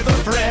with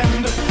a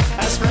friend.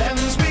 As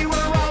friends we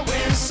were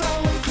always so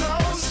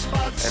close.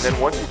 And then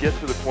once you get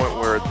to the point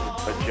where it's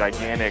a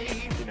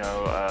gigantic,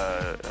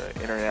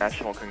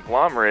 international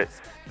conglomerate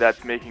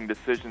that's making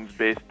decisions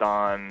based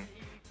on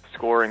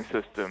scoring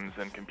systems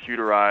and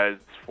computerized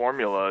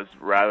formulas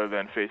rather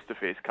than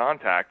face-to-face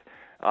contact,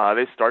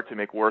 they start to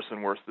make worse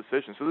and worse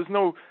decisions. So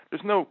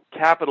there's no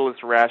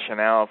capitalist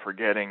rationale for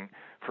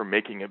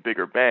making a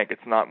bigger bank.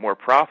 It's not more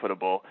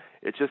profitable.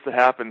 It just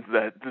happens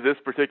that this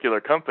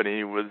particular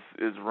company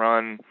is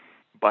run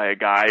by a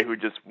guy who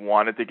just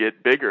wanted to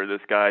get bigger.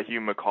 This guy,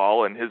 Hugh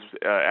McCall, and his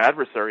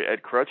adversary,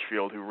 Ed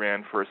Crutchfield, who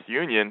ran First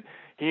Union,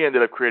 he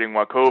ended up creating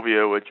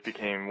Wachovia, which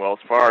became Wells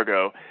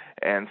Fargo.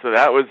 And so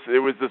it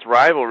was this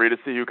rivalry to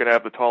see who could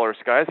have the taller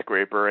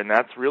skyscraper, and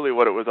that's really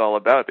what it was all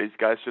about. These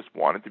guys just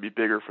wanted to be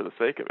bigger for the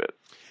sake of it.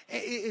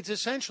 It's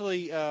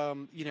essentially,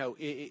 and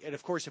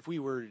of course, if we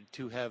were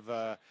to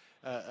have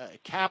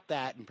capped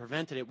that and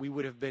prevented it, we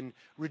would have been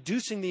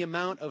reducing the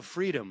amount of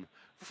freedom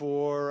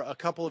for a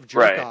couple of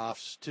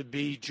jerk-offs to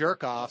be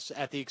jerk-offs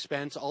at the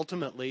expense,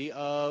 ultimately,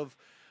 of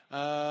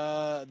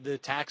the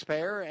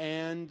taxpayer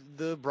and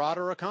the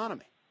broader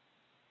economy.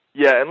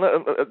 Yeah, and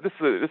this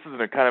is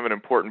a kind of an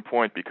important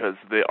point, because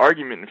the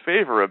argument in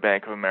favor of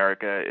Bank of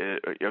America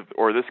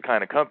or this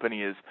kind of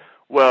company is,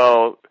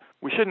 well,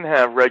 we shouldn't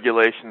have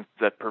regulations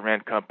that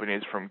prevent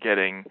companies from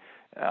getting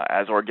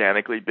as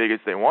organically big as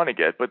they want to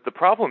get. But the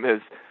problem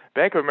is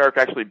Bank of America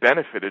actually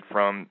benefited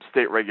from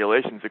state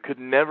regulations. It could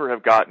never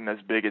have gotten as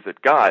big as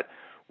it got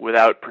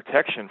without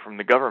protection from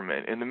the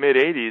government. In the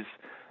mid-'80s,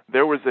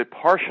 there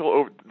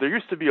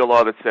used to be a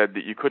law that said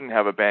that you couldn't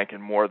have a bank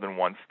in more than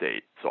one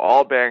state. So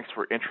all banks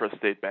were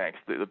intrastate banks,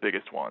 the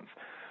biggest ones.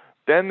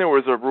 Then there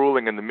was a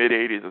ruling in the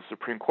mid-'80s, a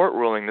Supreme Court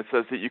ruling, that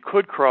says that you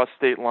could cross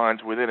state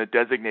lines within a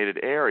designated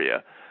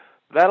area.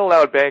 That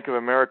allowed Bank of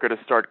America to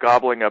start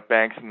gobbling up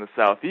banks in the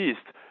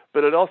Southeast,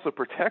 but it also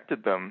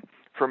protected them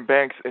from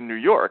banks in New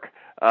York,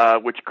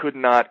 which could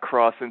not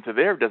cross into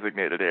their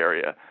designated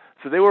area.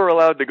 So they were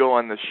allowed to go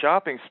on this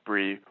shopping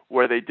spree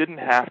where they didn't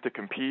have to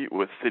compete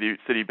with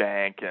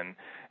Citibank and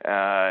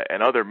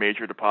other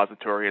major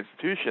depository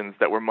institutions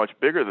that were much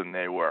bigger than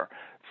they were.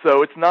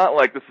 So it's not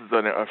like this is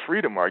a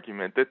freedom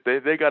argument. That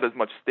they got as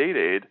much state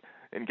aid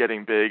in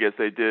getting big as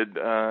they did,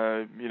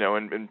 as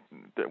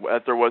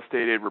there was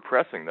state aid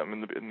repressing them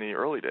in the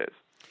early days.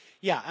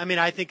 Yeah, I mean,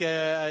 I think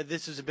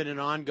this has been an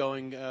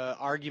ongoing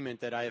argument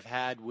that I've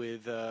had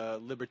with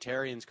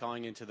libertarians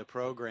calling into the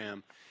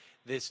program.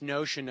 This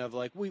notion of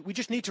like we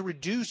just need to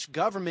reduce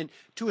government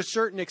to a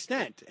certain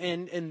extent,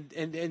 and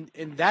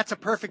that's a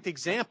perfect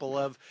example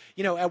of,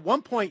 at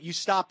one point you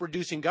stop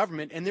reducing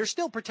government and there's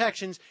still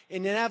protections,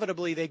 and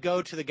inevitably they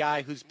go to the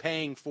guy who's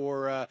paying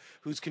for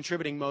who's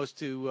contributing most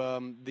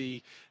to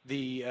the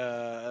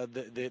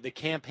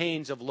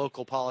campaigns of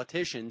local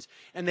politicians,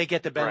 and they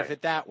get the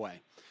benefit that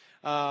way.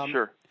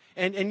 Sure.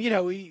 And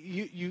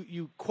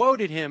you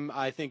quoted him,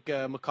 I think,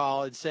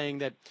 McCall, as saying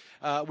that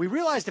we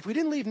realized if we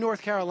didn't leave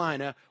North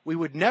Carolina, we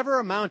would never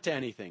amount to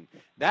anything.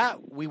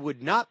 That we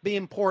would not be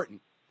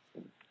important.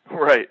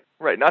 Right.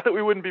 Not that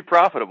we wouldn't be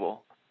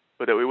profitable,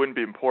 but that we wouldn't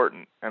be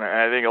important. And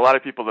I think a lot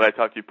of people that I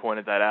talked to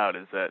pointed that out,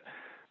 is that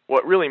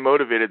what really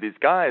motivated these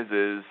guys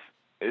is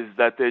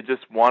that they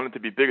just wanted to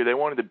be bigger. They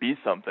wanted to be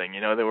something.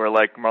 They were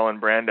like Marlon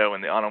Brando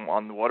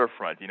on the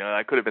waterfront.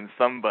 I could have been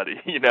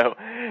somebody. And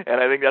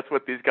I think that's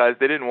what these guys.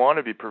 They didn't want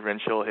to be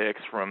provincial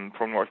hicks from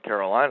North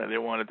Carolina. They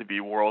wanted to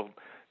be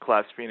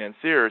world-class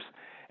financiers,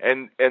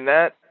 and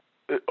that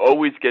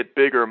always get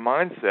bigger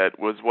mindset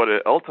was what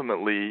it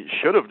ultimately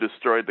should have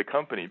destroyed the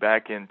company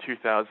back in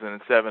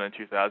 2007 and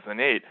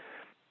 2008.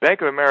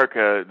 Bank of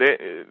America,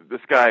 this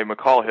guy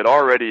McCall had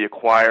already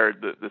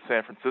acquired the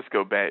San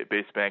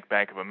Francisco-based bank,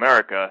 Bank of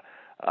America,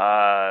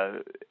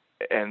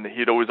 and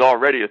he was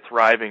already a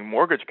thriving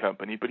mortgage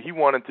company, but he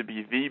wanted to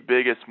be the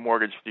biggest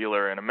mortgage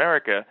dealer in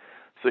America,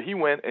 so he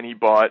went and he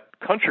bought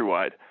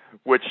Countrywide,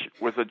 which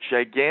was a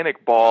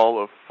gigantic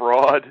ball of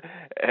fraud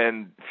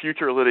and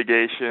future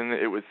litigation.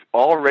 It was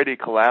already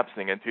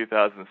collapsing in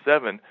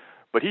 2007,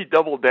 but he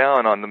doubled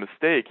down on the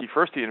mistake. He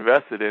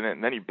invested in it,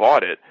 and then he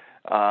bought it.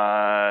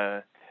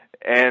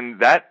 And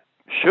that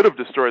should have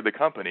destroyed the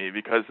company,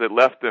 because it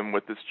left them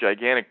with this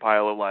gigantic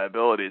pile of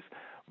liabilities.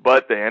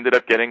 But they ended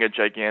up getting a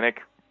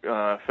gigantic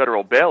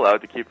federal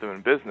bailout to keep them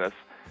in business.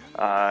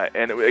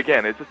 And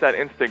again, it's just that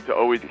instinct to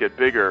always get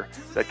bigger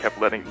that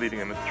kept leading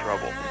them into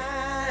trouble.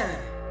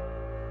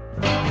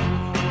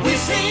 We've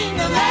seen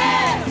the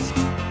last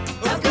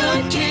of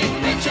good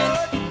King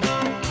Richard.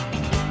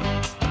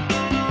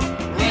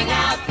 Ring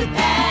out the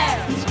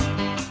past,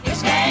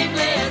 his name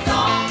lives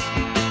on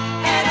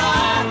and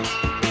on.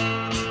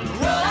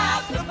 Roll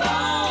out the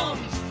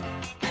bones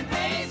and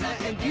raise the...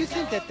 And do you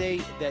think that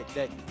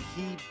that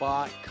he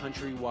bought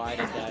Countrywide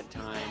at that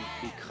time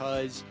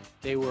because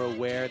they were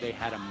aware they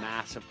had a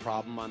massive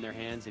problem on their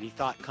hands, and he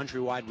thought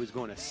Countrywide was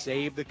going to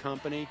save the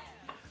company?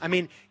 I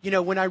mean,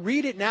 when I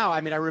read it now, I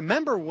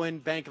remember when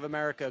Bank of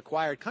America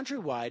acquired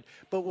Countrywide,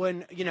 but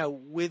when,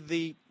 with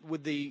the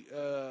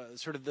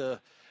sort of the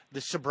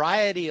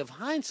sobriety of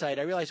hindsight,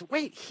 I realized,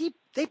 wait,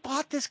 they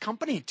bought this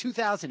company in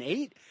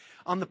 2008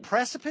 on the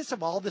precipice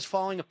of all this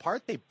falling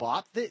apart. They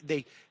bought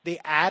they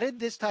added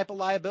this type of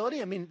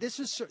liability. I mean,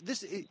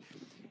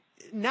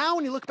 now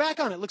when you look back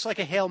on it, it looks like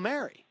a Hail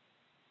Mary.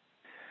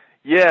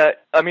 Yeah,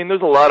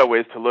 there's a lot of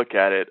ways to look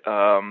at it.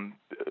 The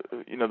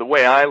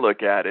way I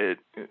look at it,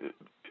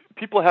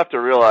 people have to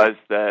realize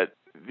that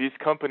these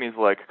companies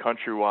like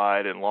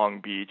Countrywide and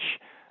Long Beach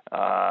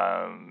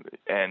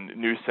and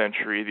New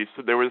Century,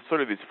 there were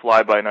sort of these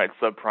fly-by-night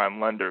subprime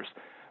lenders.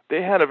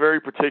 They had a very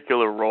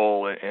particular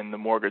role in the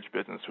mortgage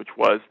business, which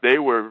was they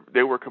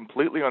were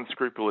completely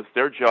unscrupulous.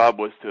 Their job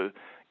was to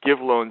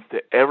give loans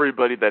to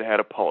everybody that had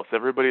a pulse,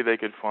 everybody they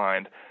could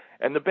find.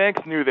 And the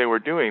banks knew they were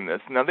doing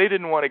this. Now, they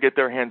didn't want to get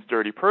their hands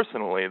dirty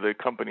personally, the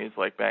companies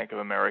like Bank of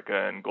America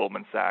and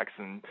Goldman Sachs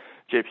and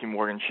J.P.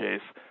 Morgan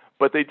Chase,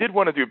 but they did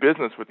want to do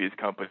business with these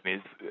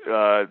companies.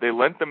 They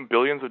lent them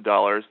billions of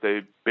dollars.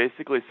 They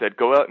basically said,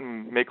 go out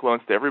and make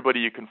loans to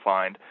everybody you can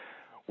find.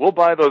 We'll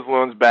buy those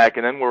loans back,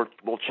 and then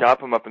we'll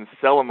chop them up and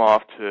sell them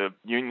off to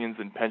unions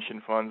and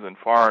pension funds and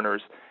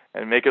foreigners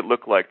and make it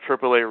look like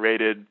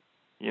AAA-rated,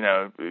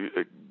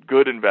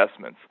 good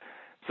investments.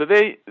 So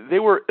they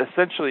were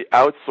essentially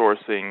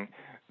outsourcing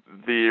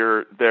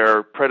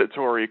their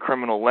predatory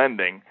criminal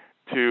lending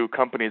to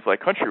companies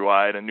like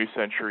Countrywide and New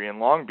Century and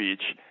Long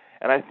Beach.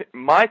 And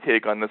my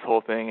take on this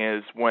whole thing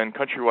is when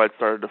Countrywide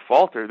started to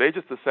falter, they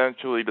just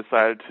essentially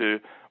decided to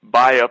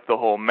buy up the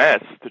whole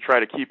mess to try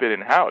to keep it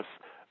in-house.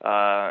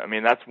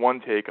 That's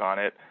one take on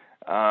it.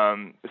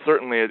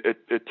 Certainly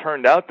it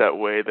turned out that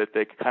way, that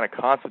they kind of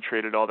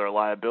concentrated all their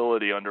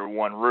liability under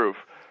one roof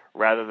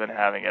rather than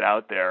having it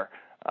out there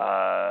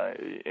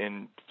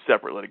in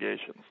separate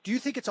litigations. Do you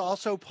think it's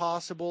also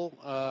possible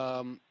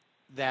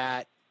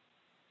that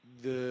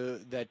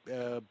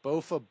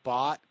BOFA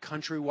bought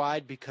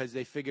Countrywide because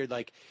they figured,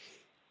 like,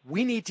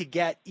 we need to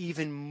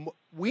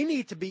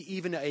be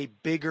even a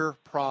bigger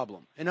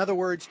problem? In other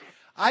words,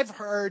 I've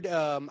heard,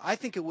 I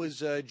think it was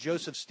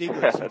Joseph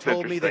Stiglitz who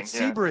told me that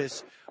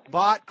Cerberus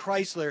bought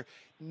Chrysler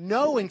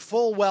knowing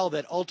full well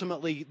that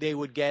ultimately they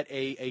would get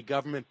a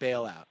government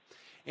bailout.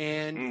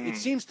 And it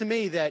seems to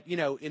me that,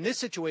 in this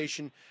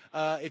situation,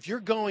 if you're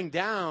going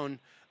down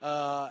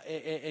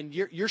and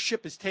your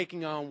ship is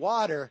taking on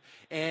water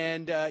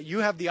and you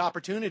have the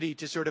opportunity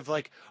to sort of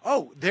like,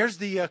 oh, there's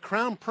the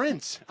Crown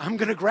Prince, I'm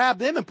going to grab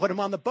them and put him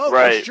on the boat.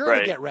 They're sure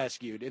to get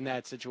rescued in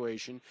that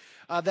situation.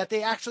 That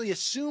they actually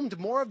assumed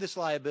more of this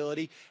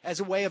liability as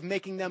a way of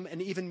making them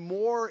an even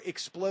more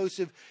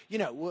explosive.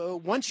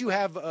 Once you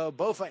have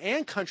BOFA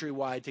and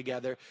Countrywide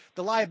together,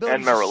 the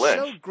liability is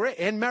so great,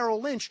 and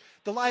Merrill Lynch,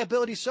 the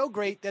liability is so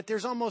great that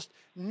there's almost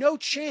no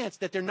chance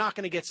that they're not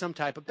going to get some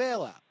type of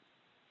bailout.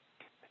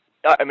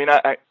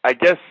 I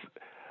guess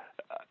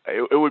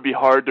it would be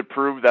hard to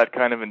prove that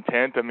kind of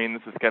intent.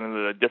 This is kind of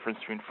the difference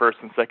between first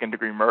and second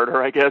degree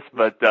murder, I guess.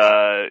 But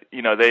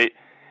they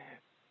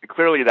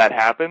clearly that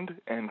happened,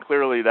 and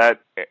clearly that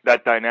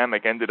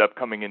dynamic ended up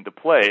coming into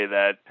play.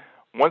 That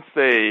once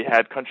they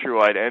had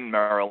Countrywide and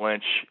Merrill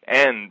Lynch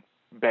and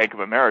Bank of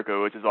America,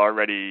 which is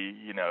already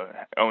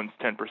owns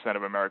 10%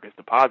 of America's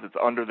deposits,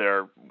 under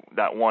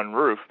that one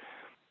roof,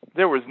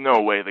 there was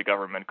no way the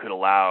government could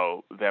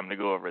allow them to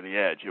go over the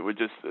edge. It would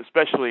just,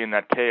 especially in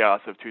that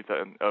chaos of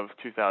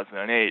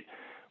 2008,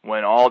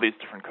 when all these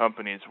different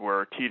companies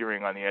were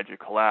teetering on the edge of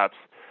collapse,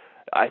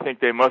 I think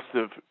the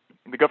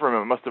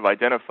government must have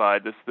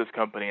identified this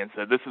company and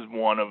said, this is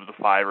one of the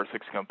 5 or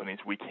 6 companies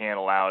we can't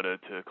allow to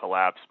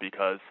collapse,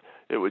 because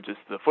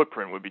the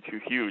footprint would be too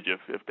huge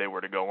if they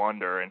were to go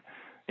under. And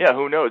yeah,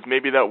 who knows?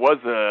 Maybe that was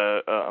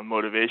a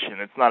motivation.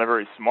 It's not a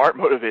very smart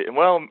motivation.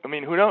 Well,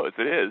 who knows?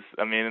 It is.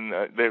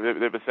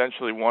 They've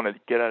essentially won a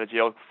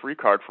get-out-of-jail-free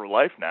card for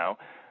life now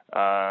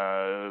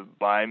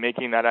by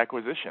making that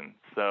acquisition.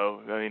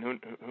 So,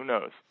 who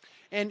knows?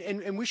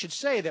 And we should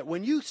say that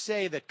when you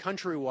say that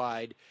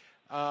Countrywide,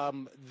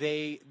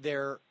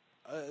 their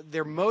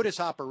modus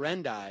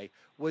operandi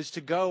was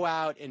to go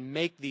out and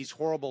make these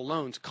horrible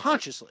loans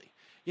consciously.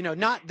 Is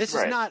not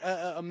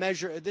a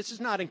measure. This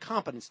is not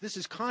incompetence. This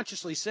is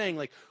consciously saying,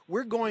 like,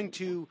 we're going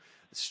to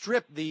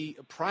strip the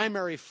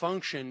primary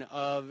function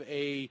of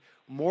a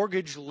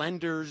mortgage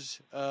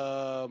lender's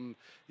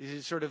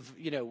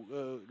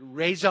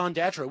raison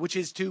d'etre, which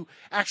is to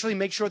actually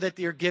make sure that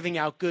they're giving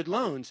out good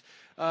loans.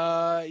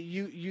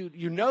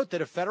 You note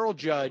that a federal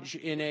judge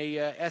in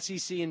a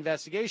SEC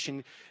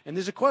investigation, and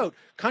there's a quote,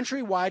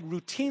 Countrywide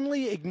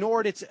routinely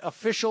ignored its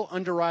official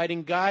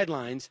underwriting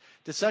guidelines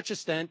to such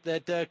extent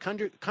that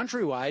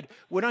Countrywide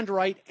would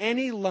underwrite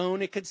any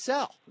loan it could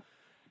sell.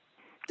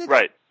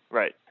 Right.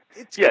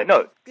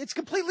 It's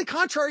completely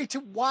contrary to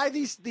why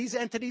these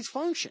entities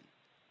function.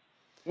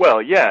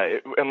 Well, yeah,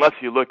 unless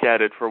you look at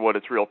it for what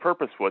its real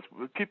purpose was.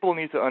 People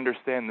need to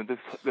understand that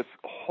this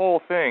whole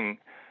thing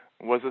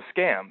was a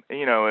scam.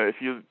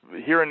 If you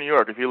here in New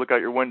York, if you look out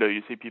your window,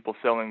 you see people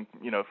selling,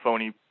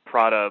 phony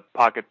Prada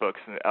pocketbooks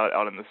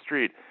out in the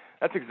street.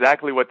 That's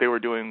exactly what they were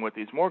doing with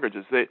these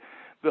mortgages.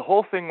 The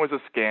whole thing was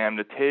a scam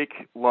to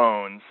take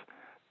loans,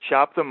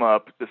 chop them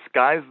up,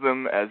 disguise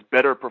them as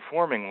better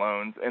performing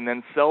loans, and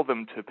then sell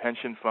them to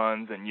pension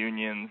funds and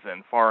unions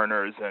and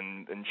foreigners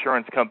and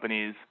insurance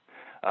companies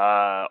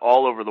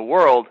all over the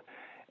world.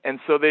 And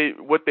so they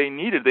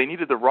needed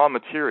the raw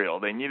material.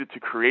 They needed to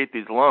create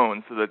these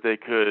loans so that they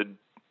could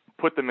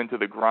put them into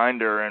the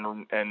grinder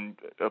and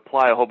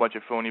apply a whole bunch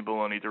of phony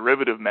baloney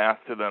derivative math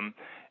to them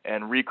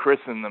and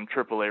rechristen them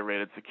AAA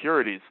rated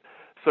securities.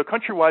 So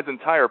Countrywide's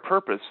entire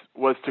purpose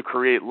was to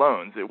create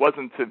loans. It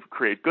wasn't to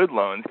create good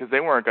loans because they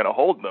weren't going to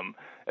hold them.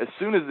 As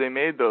soon as they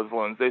made those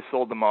loans, they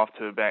sold them off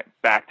to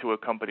back to a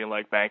company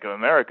like Bank of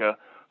America,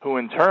 who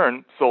in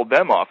turn sold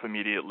them off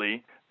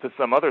immediately to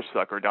some other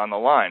sucker down the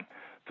line.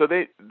 So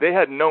they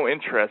had no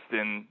interest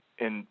in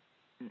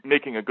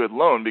making a good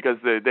loan because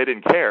they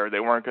didn't care. They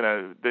weren't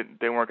gonna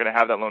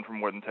have that loan for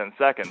more than 10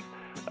 seconds.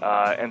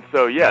 And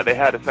so yeah, they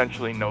had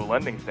essentially no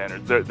lending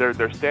standards.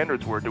 Their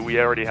standards were, do we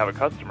already have a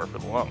customer for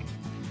the loan?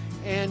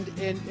 And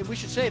we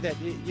should say that,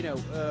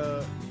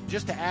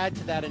 just to add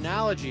to that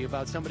analogy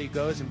about somebody who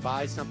goes and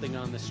buys something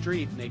on the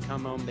street and they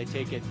come home, they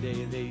take it, they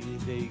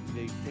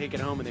take it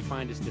home and they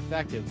find it's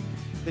defective.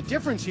 The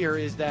difference here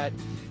is that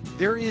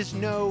there is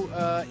no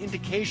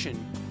indication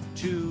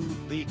to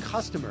the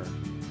customer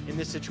in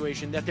this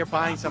situation that they're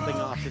buying something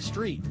off the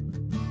street.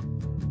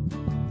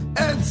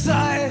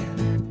 Inside,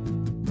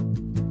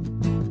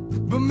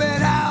 but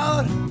made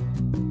out.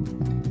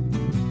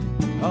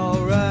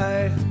 All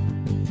right.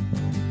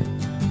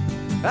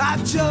 I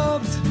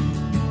jumped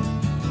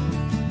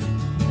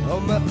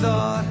on my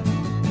thought.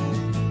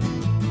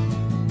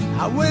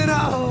 I went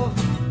off,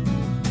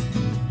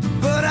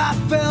 but I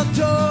felt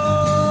torn.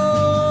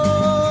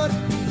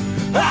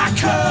 I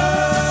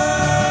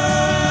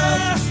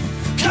cursed,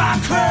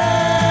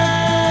 concrete,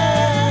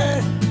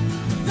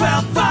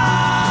 felt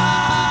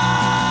fire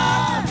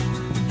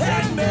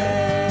in me.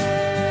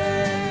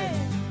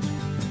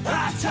 I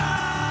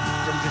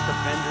tied. From just a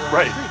vendor on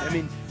Right. the street. I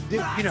mean,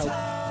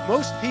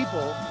 most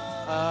people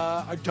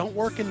don't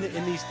work in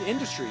these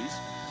industries,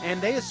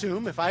 and they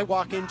assume if I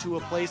walk into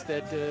a place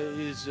that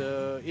is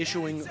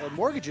issuing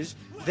mortgages,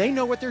 they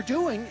know what they're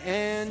doing,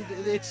 and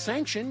it's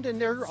sanctioned,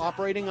 and they're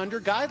operating under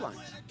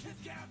guidelines.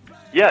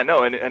 Yeah,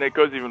 no, and it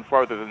goes even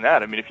farther than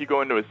that. I mean, if you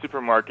go into a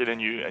supermarket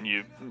and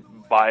you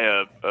buy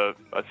a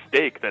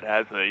steak that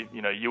has a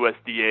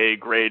USDA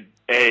grade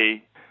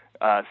A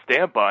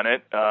stamp on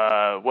it,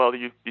 well,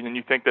 you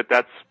think that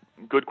that's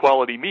good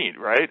quality meat,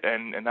 right?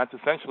 And that's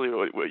essentially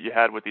what you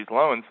had with these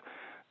loans.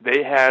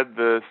 They had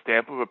the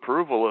stamp of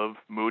approval of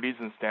Moody's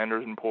and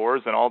Standard &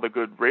 Poor's and all the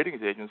good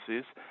ratings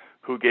agencies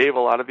who gave a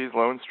lot of these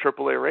loans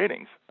AAA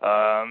ratings.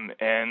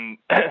 And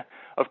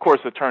of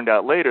course, it turned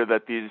out later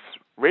that these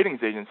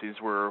ratings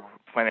agencies were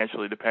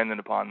financially dependent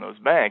upon those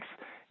banks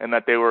and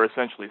that they were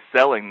essentially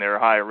selling their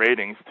high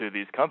ratings to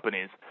these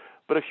companies.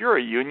 But if you're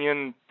a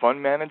union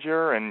fund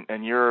manager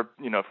and you're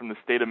from the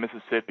state of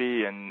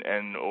Mississippi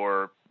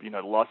or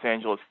Los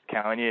Angeles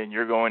County and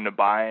you're going to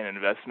buy an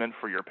investment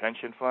for your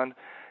pension fund,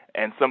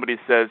 and somebody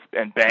says,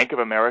 and Bank of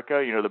America,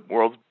 the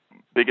world's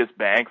biggest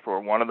bank, for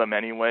one of them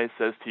anyway,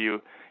 says to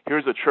you,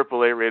 here's a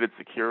AAA rated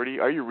security,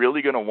 are you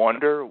really going to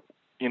wonder,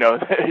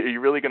 are you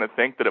really going to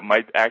think that it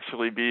might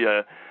actually be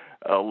a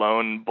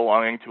loan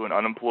belonging to an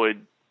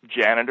unemployed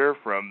janitor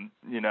from,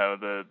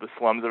 the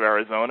slums of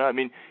Arizona? I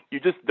mean, you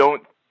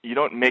don't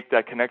make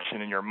that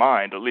connection in your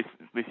mind, at least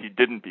you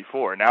didn't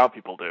before. Now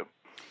people do.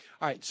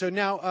 All right, so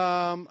now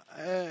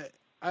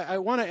I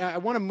want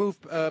to move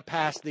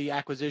past the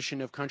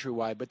acquisition of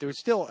Countrywide, but there's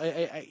still,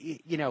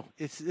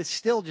 it's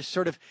still just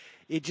sort of,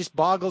 it just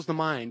boggles the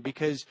mind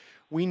because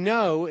we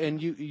know,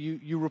 and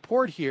you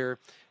report here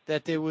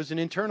that there was an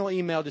internal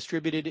email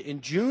distributed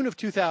in June of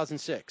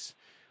 2006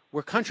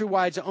 where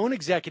Countrywide's own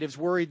executives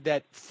worried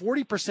that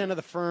 40% of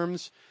the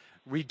firm's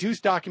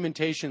reduced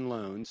documentation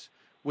loans,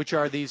 which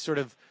are these sort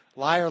of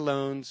liar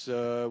loans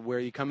where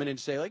you come in and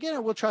say, like,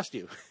 we'll trust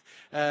you.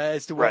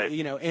 As to what, right.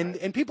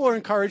 And people are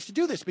encouraged to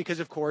do this because,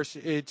 of course,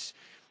 it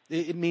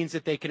means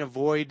that they can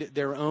avoid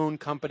their own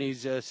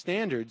company's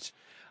standards.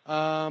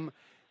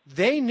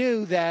 They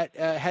knew that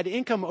had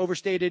income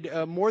overstated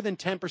more than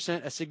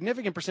 10%, a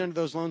significant percent of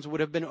those loans would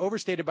have been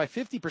overstated by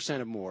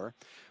 50% or more.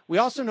 We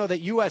also know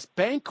that U.S.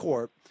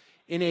 Bancorp,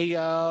 in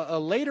a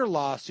later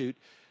lawsuit,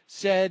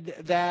 said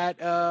that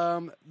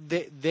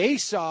they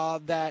saw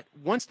that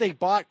once they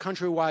bought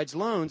Countrywide's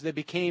loans, they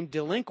became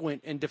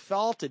delinquent and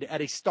defaulted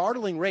at a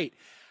startling rate.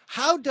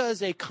 How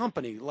does a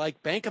company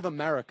like Bank of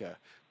America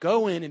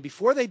go in and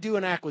before they do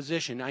an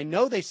acquisition, I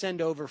know they send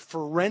over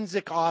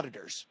forensic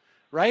auditors,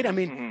 right? I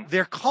mean,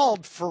 They're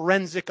called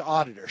forensic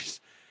auditors.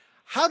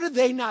 How did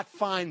they not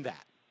find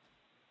that?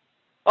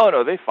 Oh,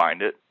 no, they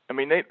find it. I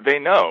mean, they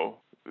know.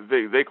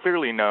 They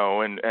clearly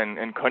know, and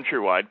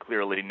Countrywide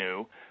clearly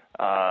knew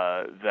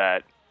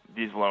that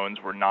these loans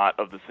were not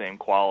of the same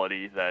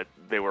quality that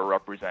they were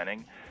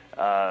representing.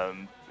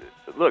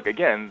 Look,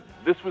 again,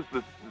 this was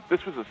a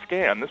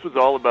scam. This was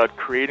all about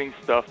creating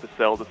stuff to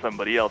sell to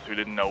somebody else who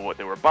didn't know what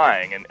they were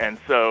buying, and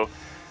so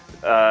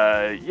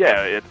at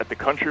the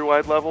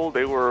Countrywide level,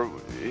 they were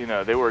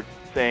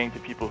saying to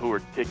people who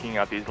were taking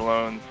out these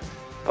loans,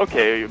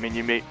 okay, I mean,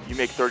 you make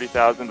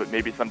 $30,000, but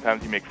maybe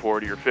sometimes you make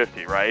 40 or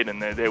 50, right?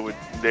 And they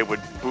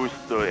would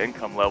boost the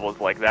income levels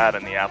like that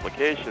in the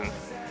applications.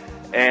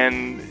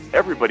 And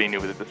everybody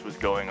knew that this was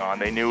going on.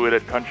 They knew it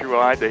at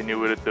Countrywide. They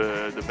knew it at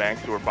the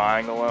banks who were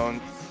buying the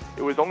loans.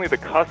 it was only the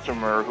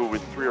customer who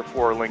was 3 or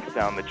 4 links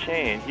down the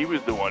chain. He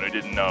was the one who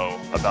didn't know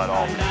about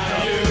all this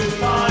stuff.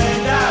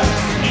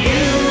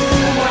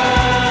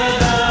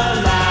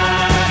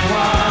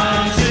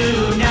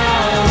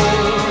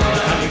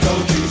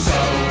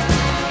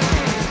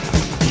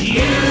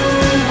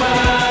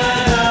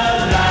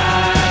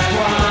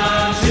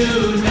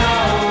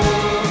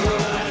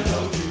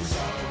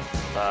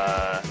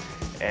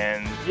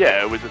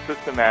 Yeah, it was a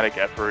systematic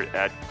effort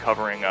at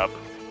covering up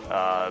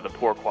the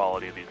poor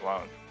quality of these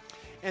loans.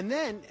 And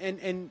then,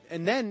 and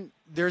then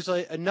there's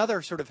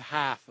another sort of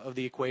half of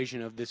the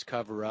equation of this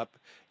cover-up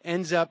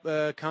ends up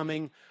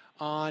coming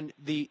on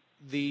the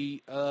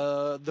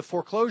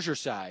foreclosure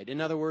side. In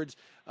other words,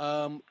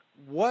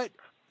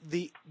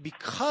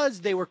 because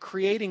they were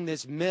creating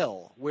this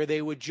mill where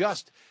they would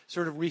just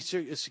sort of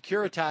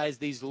securitize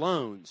these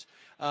loans,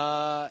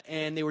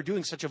 and they were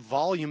doing such a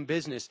volume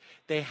business,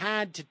 they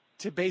had to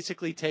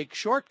basically take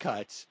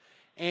shortcuts,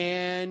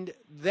 and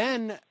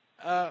then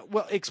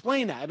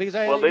explain that, because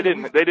they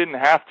didn't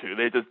have to.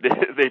 They just did.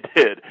 They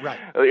did. Right.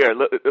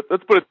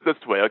 Let's put it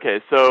this way.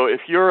 Okay, so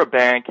if you're a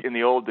bank in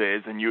the old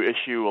days and you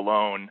issue a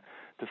loan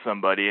to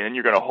somebody and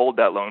you're going to hold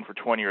that loan for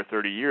 20 or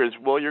 30 years,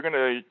 well, you're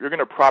going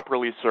to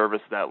properly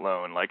service that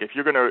loan. Like if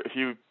you're going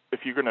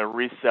to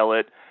resell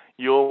it,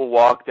 you'll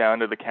walk down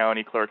to the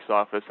county clerk's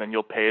office and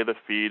you'll pay the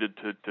fee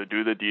to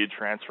do the deed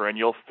transfer, and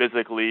you'll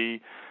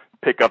physically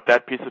pick up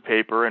that piece of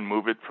paper and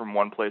move it from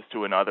one place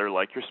to another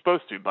like you're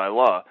supposed to by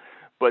law.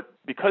 But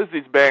because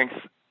these banks,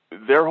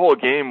 their whole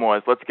game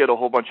was, let's get a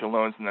whole bunch of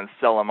loans and then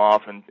sell them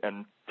off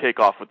and take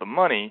off with the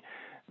money,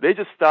 they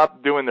just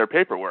stopped doing their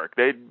paperwork.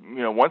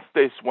 Once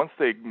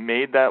they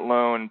made that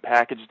loan,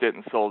 packaged it,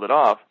 and sold it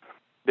off,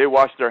 they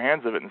washed their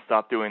hands of it and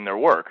stopped doing their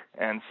work.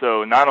 And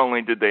so not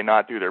only did they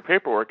not do their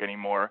paperwork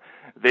anymore,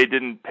 they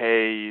didn't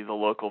pay the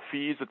local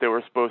fees that they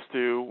were supposed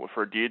to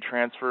for deed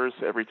transfers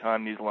every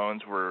time these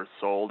loans were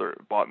sold or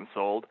bought and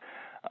sold.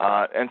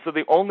 And so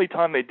the only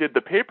time they did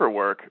the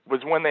paperwork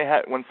was when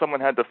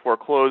someone had to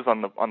foreclose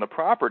on the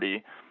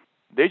property.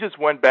 They just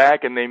went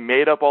back and they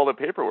made up all the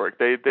paperwork.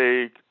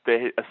 They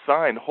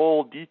assigned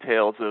whole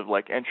details of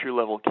like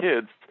entry-level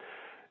kids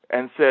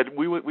and said,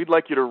 we'd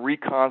like you to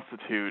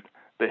reconstitute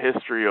the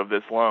history of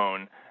this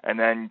loan, and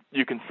then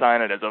you can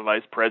sign it as a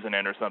vice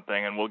president or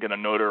something, and we'll get a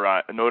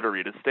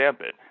notary to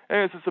stamp it. And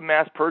it's just a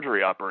mass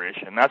perjury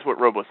operation. That's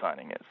what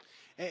robo-signing is.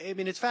 I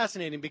mean, it's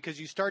fascinating because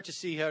you start to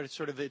see how it's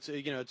sort of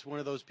it's one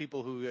of those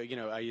people who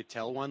you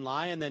tell one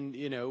lie, and then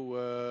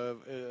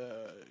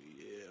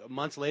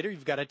months later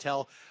you've got to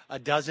tell a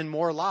dozen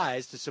more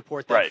lies to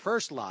support that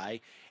first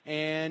lie.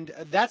 And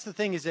that's the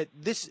thing, is that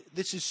this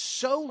is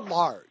so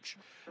large.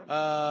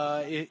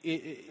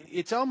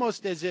 It's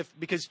almost as if,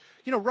 because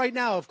right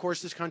now, of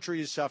course, this country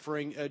is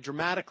suffering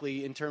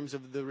dramatically in terms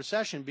of the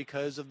recession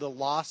because of the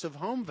loss of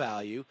home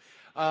value.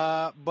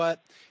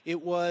 But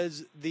it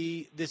was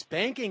this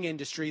banking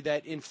industry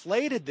that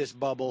inflated this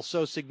bubble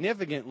so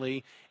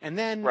significantly, and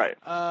then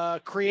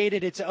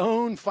created its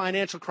own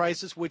financial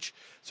crisis, which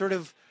sort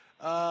of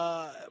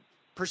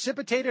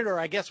precipitated, or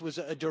I guess was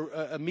a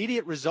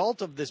immediate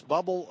result of this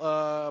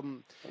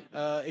bubble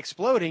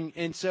exploding.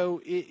 And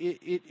so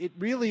it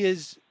really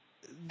is.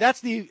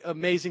 That's the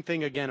amazing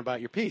thing again about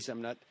your piece.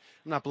 I'm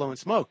not blowing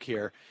smoke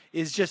here.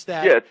 Is just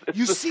that it's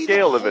you the see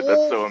scale the of it that's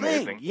so whole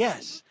amazing. thing.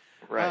 Yes.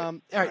 Right.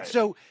 All right.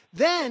 So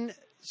if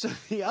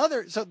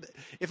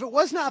it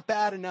was not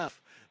bad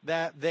enough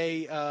that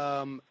they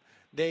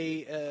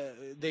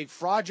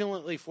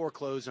fraudulently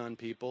foreclosed on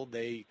people,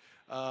 they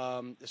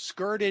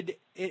skirted,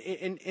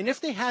 and if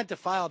they had to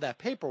file that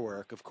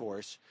paperwork, of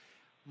course,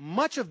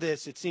 much of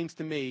this, it seems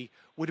to me,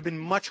 would have been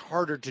much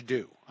harder to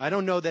do. I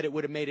don't know that it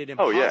would have made it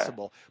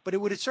impossible, but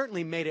it would have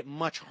certainly made it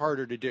much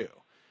harder to do.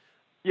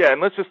 Yeah,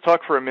 and let's just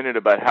talk for a minute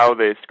about how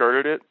they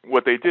skirted it.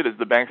 What they did is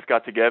the banks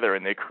got together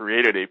and they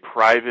created a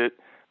private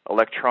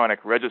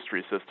electronic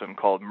registry system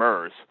called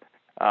MERS,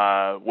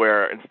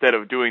 where instead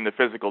of doing the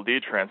physical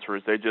deed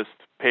transfers, they just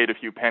paid a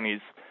few pennies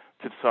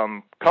to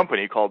some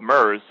company called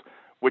MERS,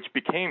 which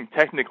became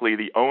technically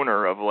the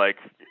owner of like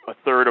a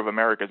third of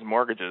America's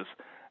mortgages.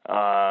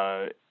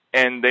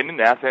 And they didn't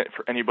ask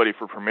anybody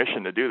for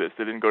permission to do this.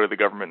 They didn't go to the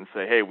government and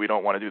say, hey, we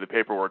don't want to do the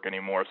paperwork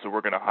anymore, so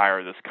we're going to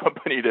hire this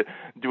company to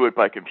do it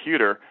by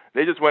computer.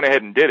 They just went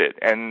ahead and did it.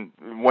 And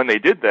when they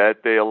did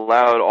that, they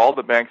allowed all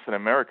the banks in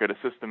America to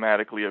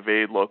systematically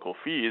evade local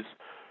fees,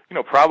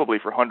 probably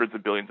for hundreds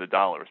of billions of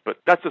dollars. But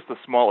that's just the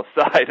small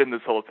aside in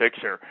this whole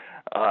picture.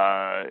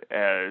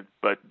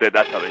 But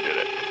that's how they did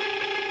it.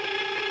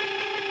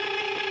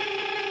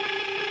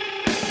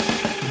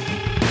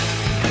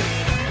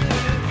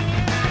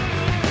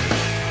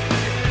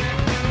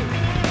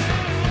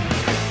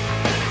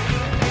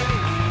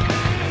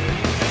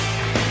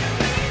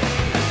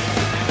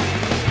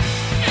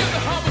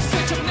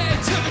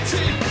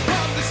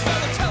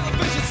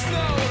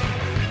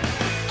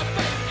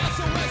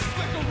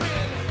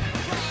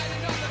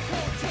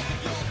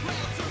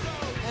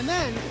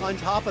 On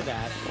top of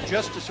that,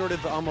 just to sort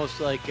of almost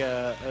like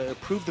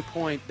prove the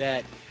point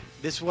that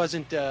this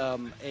wasn't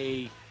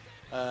a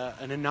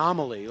an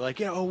anomaly. Like,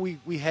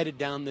 we headed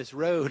down this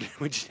road.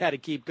 We just had to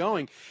keep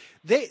going.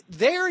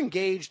 They're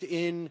engaged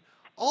in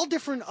all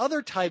different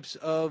other types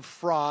of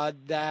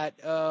fraud that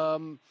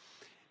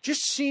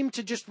just seem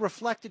to just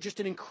reflect just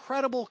an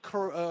incredible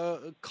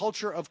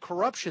culture of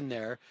corruption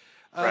there.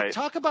 Right.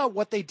 Talk about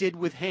what they did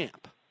with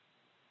HAMP.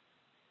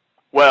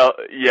 Well,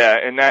 yeah,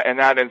 in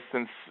that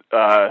instance,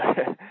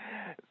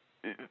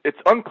 it's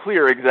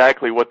unclear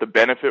exactly what the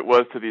benefit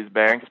was to these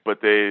banks, but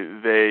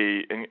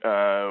HAMP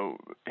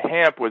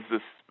was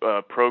this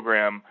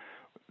program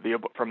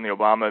from the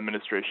Obama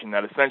administration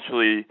that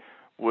essentially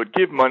would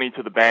give money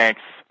to the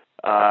banks,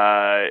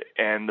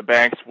 and the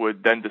banks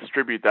would then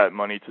distribute that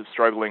money to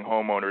struggling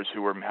homeowners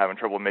who were having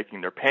trouble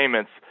making their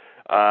payments.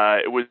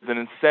 It was an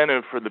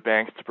incentive for the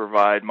banks to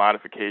provide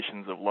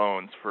modifications of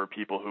loans for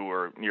people who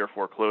were near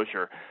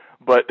foreclosure.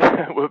 But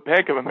what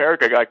Bank of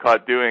America got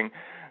caught doing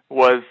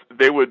was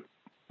they would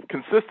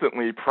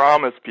consistently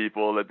promise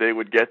people that they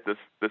would get this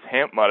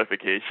HAMP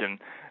modification,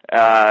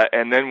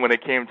 and then when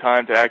it came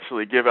time to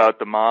actually give out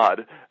the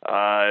mod,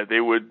 they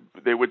would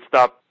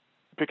stop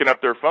picking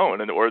up their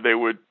phone, or they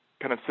would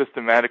kind of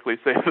systematically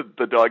say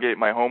the dog ate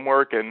my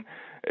homework, and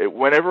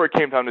whenever it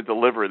came time to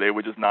deliver, they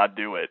would just not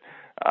do it.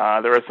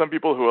 There are some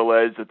people who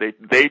allege that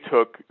they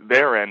took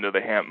their end of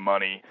the HAMP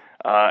money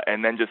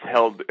and then just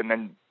held and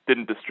then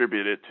didn't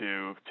distribute it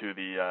to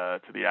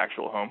the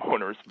actual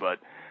homeowners, but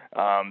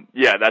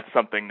yeah, that's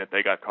something that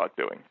they got caught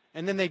doing.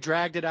 And then they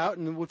dragged it out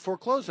and would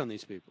foreclose on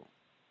these people.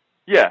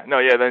 Yeah, no,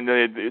 yeah. Then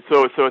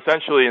so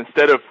essentially,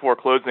 instead of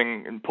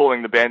foreclosing and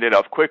pulling the Band-Aid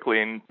off quickly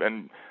and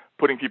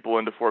putting people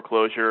into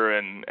foreclosure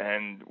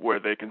and where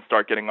they can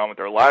start getting on with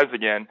their lives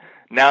again,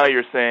 now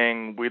you're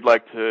saying we'd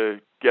like to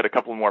get a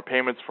couple more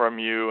payments from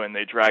you, and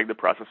they drag the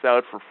process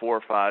out for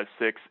 4, 5,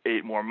 6,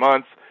 8 more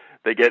months.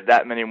 They get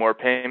that many more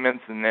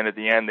payments, and then at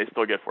the end, they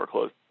still get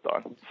foreclosed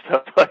on.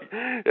 So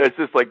it's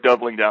just like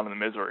doubling down on the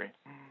misery.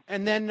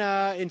 And then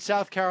in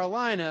South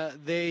Carolina,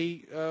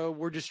 they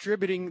were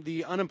distributing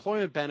the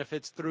unemployment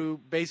benefits through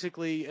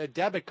basically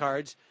debit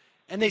cards,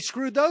 and they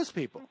screwed those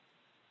people.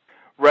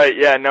 Right,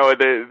 yeah, no,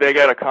 they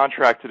got a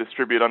contract to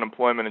distribute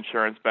unemployment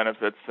insurance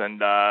benefits,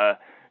 and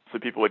so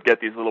people would get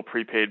these little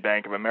prepaid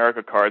Bank of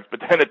America cards, but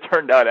then it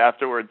turned out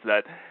afterwards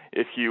that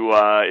if you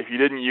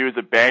didn't use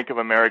a Bank of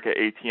America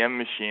ATM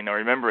machine, or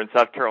remember in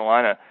South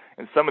Carolina,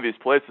 in some of these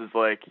places,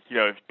 like,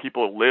 if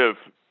people live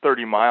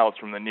 30 miles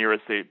from the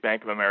nearest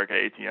Bank of America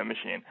ATM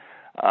machine,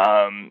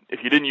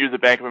 if you didn't use a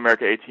Bank of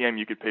America ATM,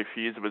 you could pay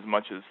fees of as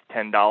much as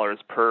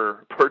 $10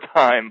 per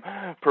time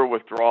per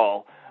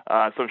withdrawal. So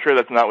I'm sure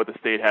that's not what the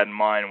state had in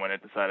mind when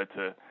it decided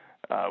to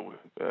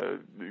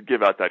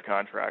give out that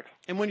contract.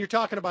 And when you're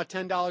talking about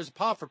 $10 a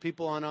pop for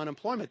people on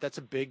unemployment, that's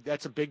a big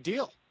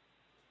deal.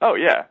 Oh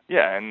yeah,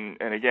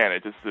 and again,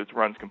 it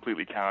runs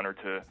completely counter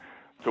to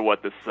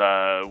what the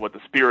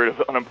spirit of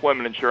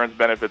unemployment insurance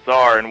benefits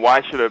are, and why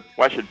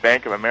should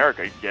Bank of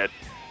America get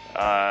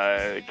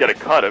a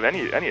cut of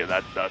any of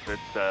that stuff? It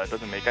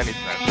doesn't make any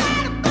sense.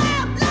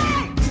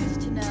 Used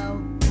to know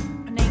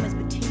her name is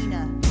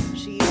Bettina.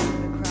 She used to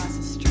live across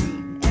the street,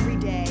 and every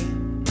day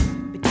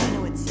Bettina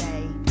would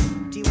say,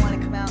 "Do you want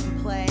to come out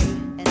and play?"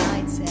 And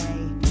I'd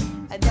say,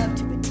 "I'd love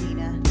to,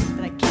 Bettina,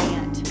 but I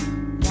can't.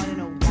 Want to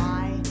know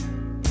why?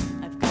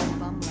 I've got a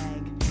bum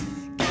leg."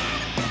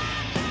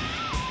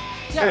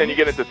 Yeah, and then you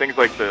get into things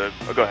like go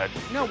ahead.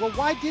 No, well,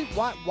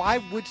 why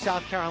would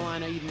South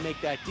Carolina even make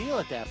that deal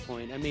at that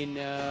point? I mean,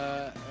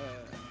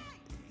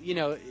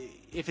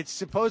 if it's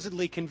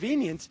supposedly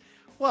convenient,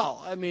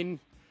 well, I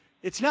mean,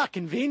 it's not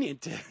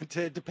convenient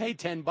to pay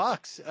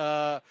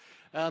 $10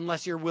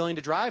 unless you're willing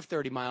to drive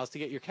 30 miles to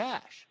get your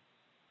cash.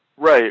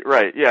 Right.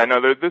 Yeah,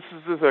 no, this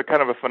is a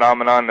kind of a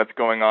phenomenon that's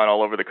going on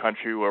all over the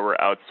country where we're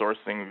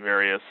outsourcing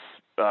various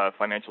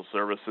financial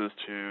services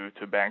to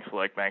banks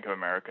like Bank of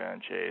America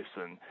and Chase,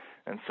 and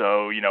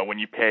so, when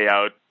you pay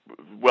out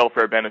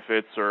welfare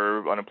benefits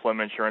or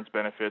unemployment insurance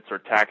benefits or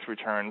tax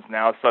returns,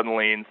 now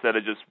suddenly, instead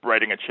of just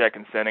writing a check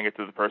and sending it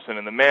to the person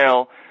in the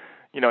mail,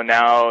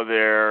 now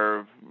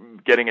they're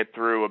getting it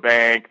through a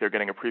bank, they're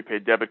getting a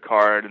prepaid debit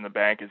card, and the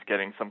bank is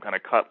getting some kind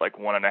of cut like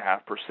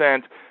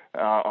 1.5%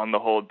 on the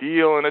whole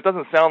deal. And it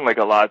doesn't sound like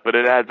a lot, but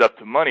it adds up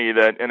to money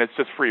and it's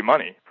just free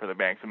money for the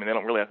banks. I mean, they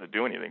don't really have to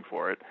do anything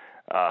for it.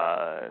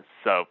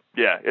 So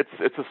yeah,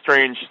 it's a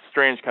strange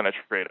kind of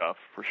trade-off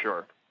for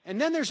sure. And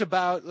then there's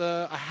about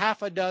a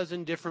half a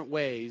dozen different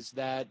ways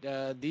that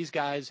these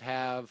guys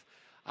have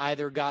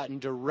either gotten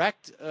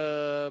direct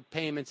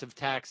payments of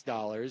tax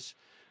dollars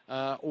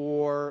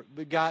or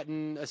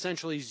gotten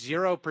essentially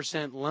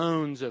 0%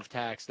 loans of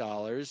tax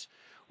dollars,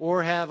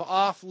 or have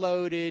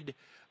offloaded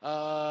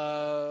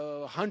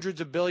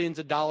hundreds of billions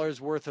of dollars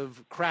worth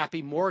of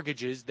crappy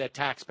mortgages that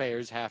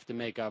taxpayers have to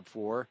make up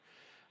for.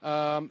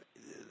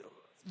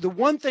 The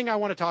one thing I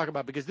want to talk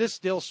about, because this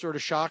still sort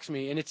of shocks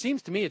me, and it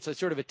seems to me it's a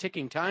sort of a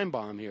ticking time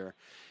bomb here,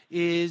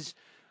 is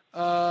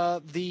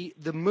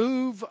the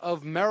move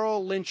of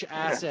Merrill Lynch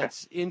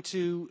assets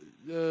into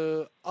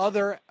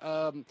other,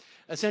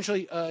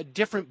 essentially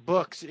different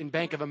books in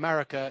Bank of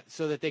America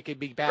so that they could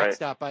be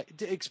backstopped by.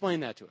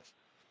 Explain that to us.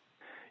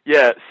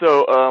 Yeah,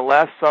 so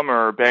last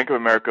summer, Bank of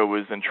America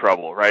was in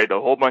trouble, right? A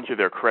whole bunch of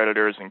their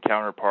creditors and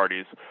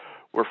counterparties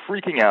were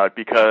freaking out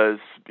because,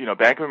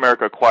 Bank of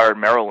America acquired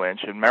Merrill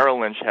Lynch, and Merrill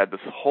Lynch had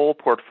this whole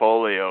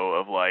portfolio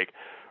of,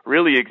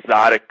 really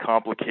exotic,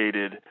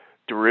 complicated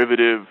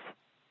derivative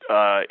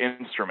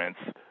instruments,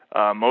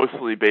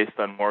 mostly based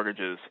on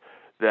mortgages,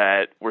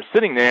 that were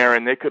sitting there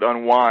and they could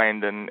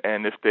unwind, and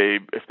if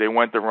they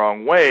went the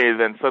wrong way,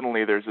 then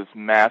suddenly there's this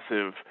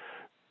massive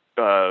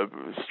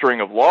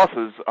string of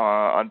losses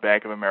on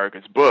Bank of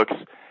America's books.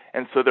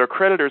 And so their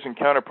creditors and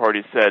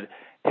counterparties said,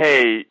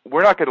 hey,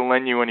 we're not going to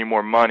lend you any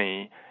more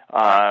money,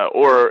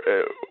 or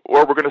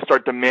we're going to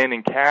start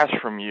demanding cash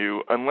from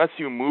you unless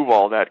you move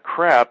all that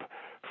crap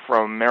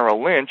from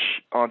Merrill Lynch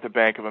onto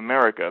Bank of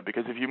America.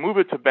 Because if you move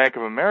it to Bank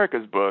of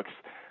America's books,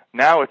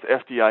 now it's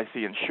FDIC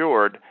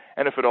insured,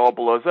 and if it all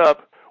blows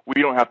up,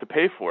 we don't have to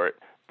pay for it.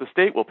 The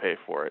state will pay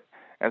for it.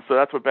 And so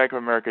that's what Bank of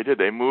America did.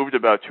 They moved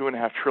about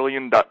 $2.5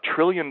 trillion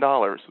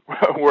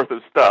worth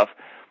of stuff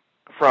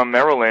from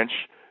Merrill Lynch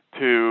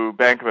to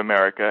Bank of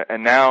America,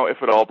 and now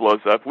if it all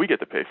blows up, we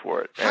get to pay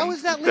for it. How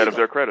is that instead legal? Of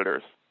their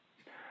creditors.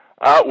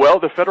 Well,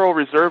 the Federal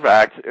Reserve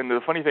Act, and the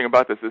funny thing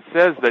about this, it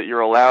says that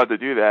you're allowed to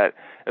do that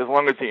as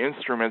long as the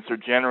instruments are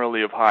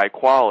generally of high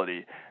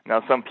quality.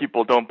 Now, some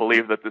people don't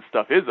believe that this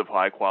stuff is of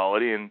high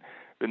quality, and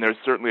there's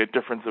certainly a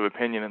difference of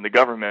opinion in the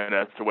government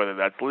as to whether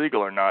that's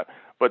legal or not.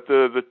 But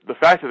the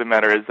fact of the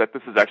matter is that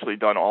this is actually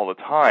done all the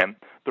time.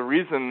 The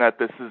reason that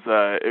this is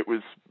it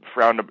was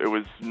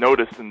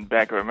noticed in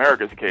Bank of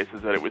America's case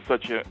is that it was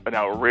such an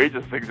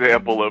outrageous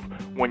example of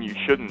when you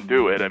shouldn't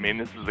do it. I mean,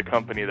 this is a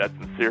company that's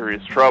in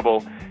serious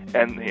trouble,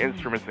 and the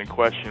instruments in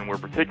question were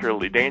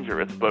particularly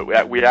dangerous. But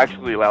we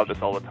actually allow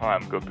this all the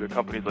time.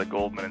 Companies like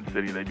Goldman and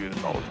Citi, they do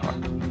this all the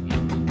time.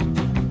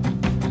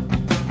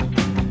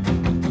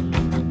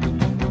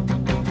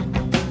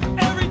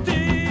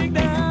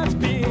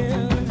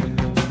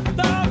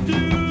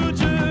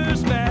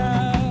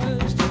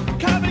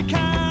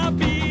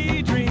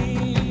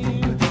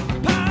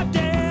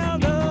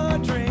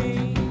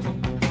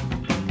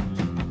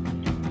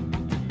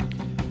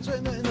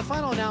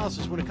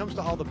 When it comes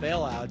to all the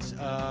bailouts,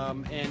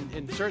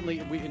 and certainly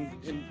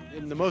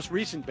in the most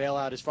recent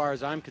bailout, as far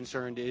as I'm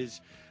concerned,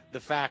 is the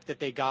fact that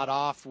they got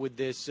off with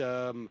this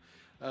DOJ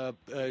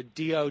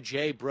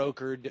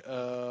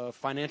brokered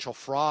financial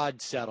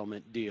fraud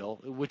settlement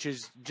deal, which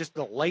is just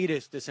the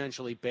latest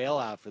essentially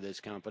bailout for this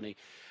company.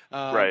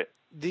 Right.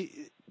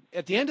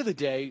 At the end of the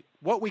day,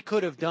 what we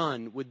could have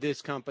done with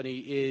this company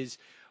is,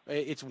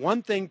 it's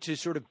one thing to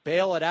sort of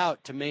bail it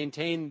out to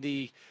maintain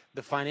the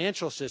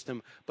financial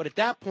system, but at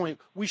that point,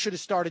 we should have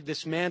started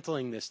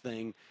dismantling this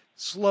thing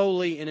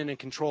slowly and in a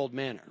controlled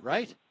manner,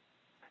 right?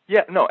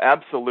 Yeah, no,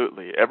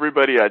 absolutely.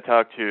 Everybody I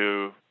talk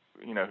to,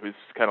 who's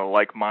kind of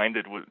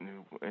like-minded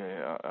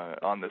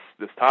on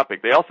this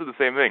topic, they all say the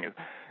same thing.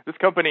 This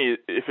company,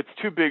 if it's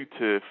too big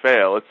to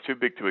fail, it's too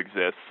big to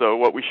exist. So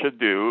what we should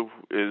do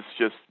is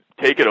just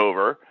take it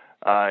over.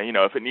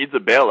 If it needs a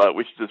bailout,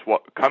 we should just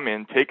come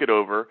in, take it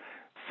over,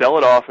 sell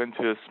it off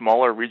into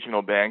smaller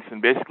regional banks,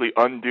 and basically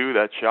undo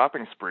that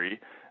shopping spree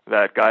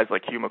that guys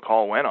like Hugh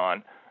McCall went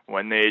on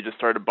when they just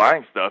started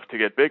buying stuff to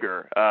get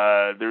bigger.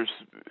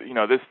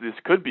 This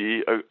could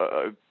be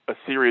a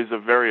series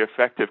of very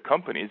effective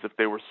companies if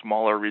they were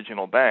smaller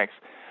regional banks.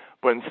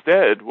 But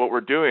instead, what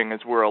we're doing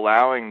is we're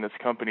allowing this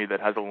company that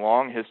has a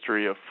long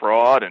history of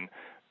fraud and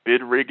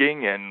bid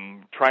rigging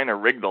and trying to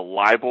rig the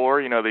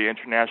LIBOR, the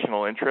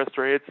international interest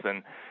rates,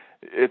 and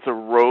it's a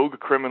rogue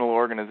criminal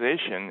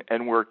organization,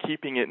 and we're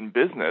keeping it in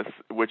business,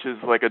 which is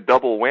like a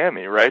double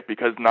whammy, right?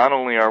 Because not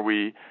only are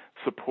we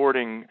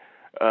supporting,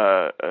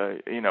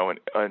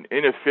 an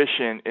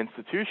inefficient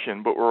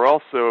institution, but we're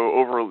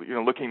also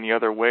looking the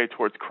other way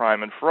towards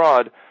crime and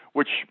fraud,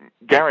 which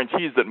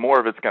guarantees that more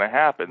of it's going to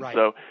happen. Right.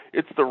 So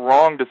it's the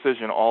wrong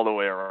decision all the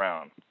way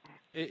around.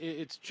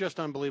 It's just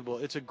unbelievable.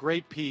 It's a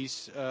great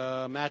piece.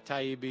 Matt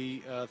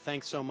Taibbi,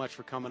 thanks so much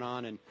for coming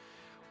on and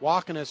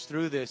walking us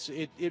through this.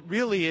 It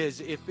really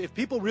is. If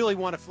people really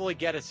want to fully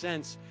get a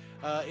sense,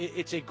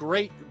 it's a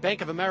great,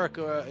 Bank of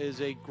America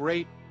is a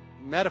great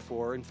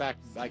metaphor. In fact,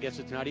 I guess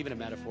it's not even a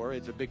metaphor.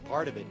 It's a big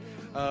part of it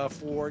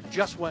for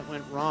just what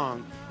went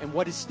wrong and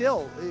what is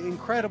still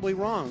incredibly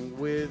wrong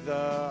with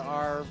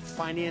our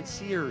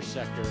financier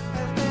sector.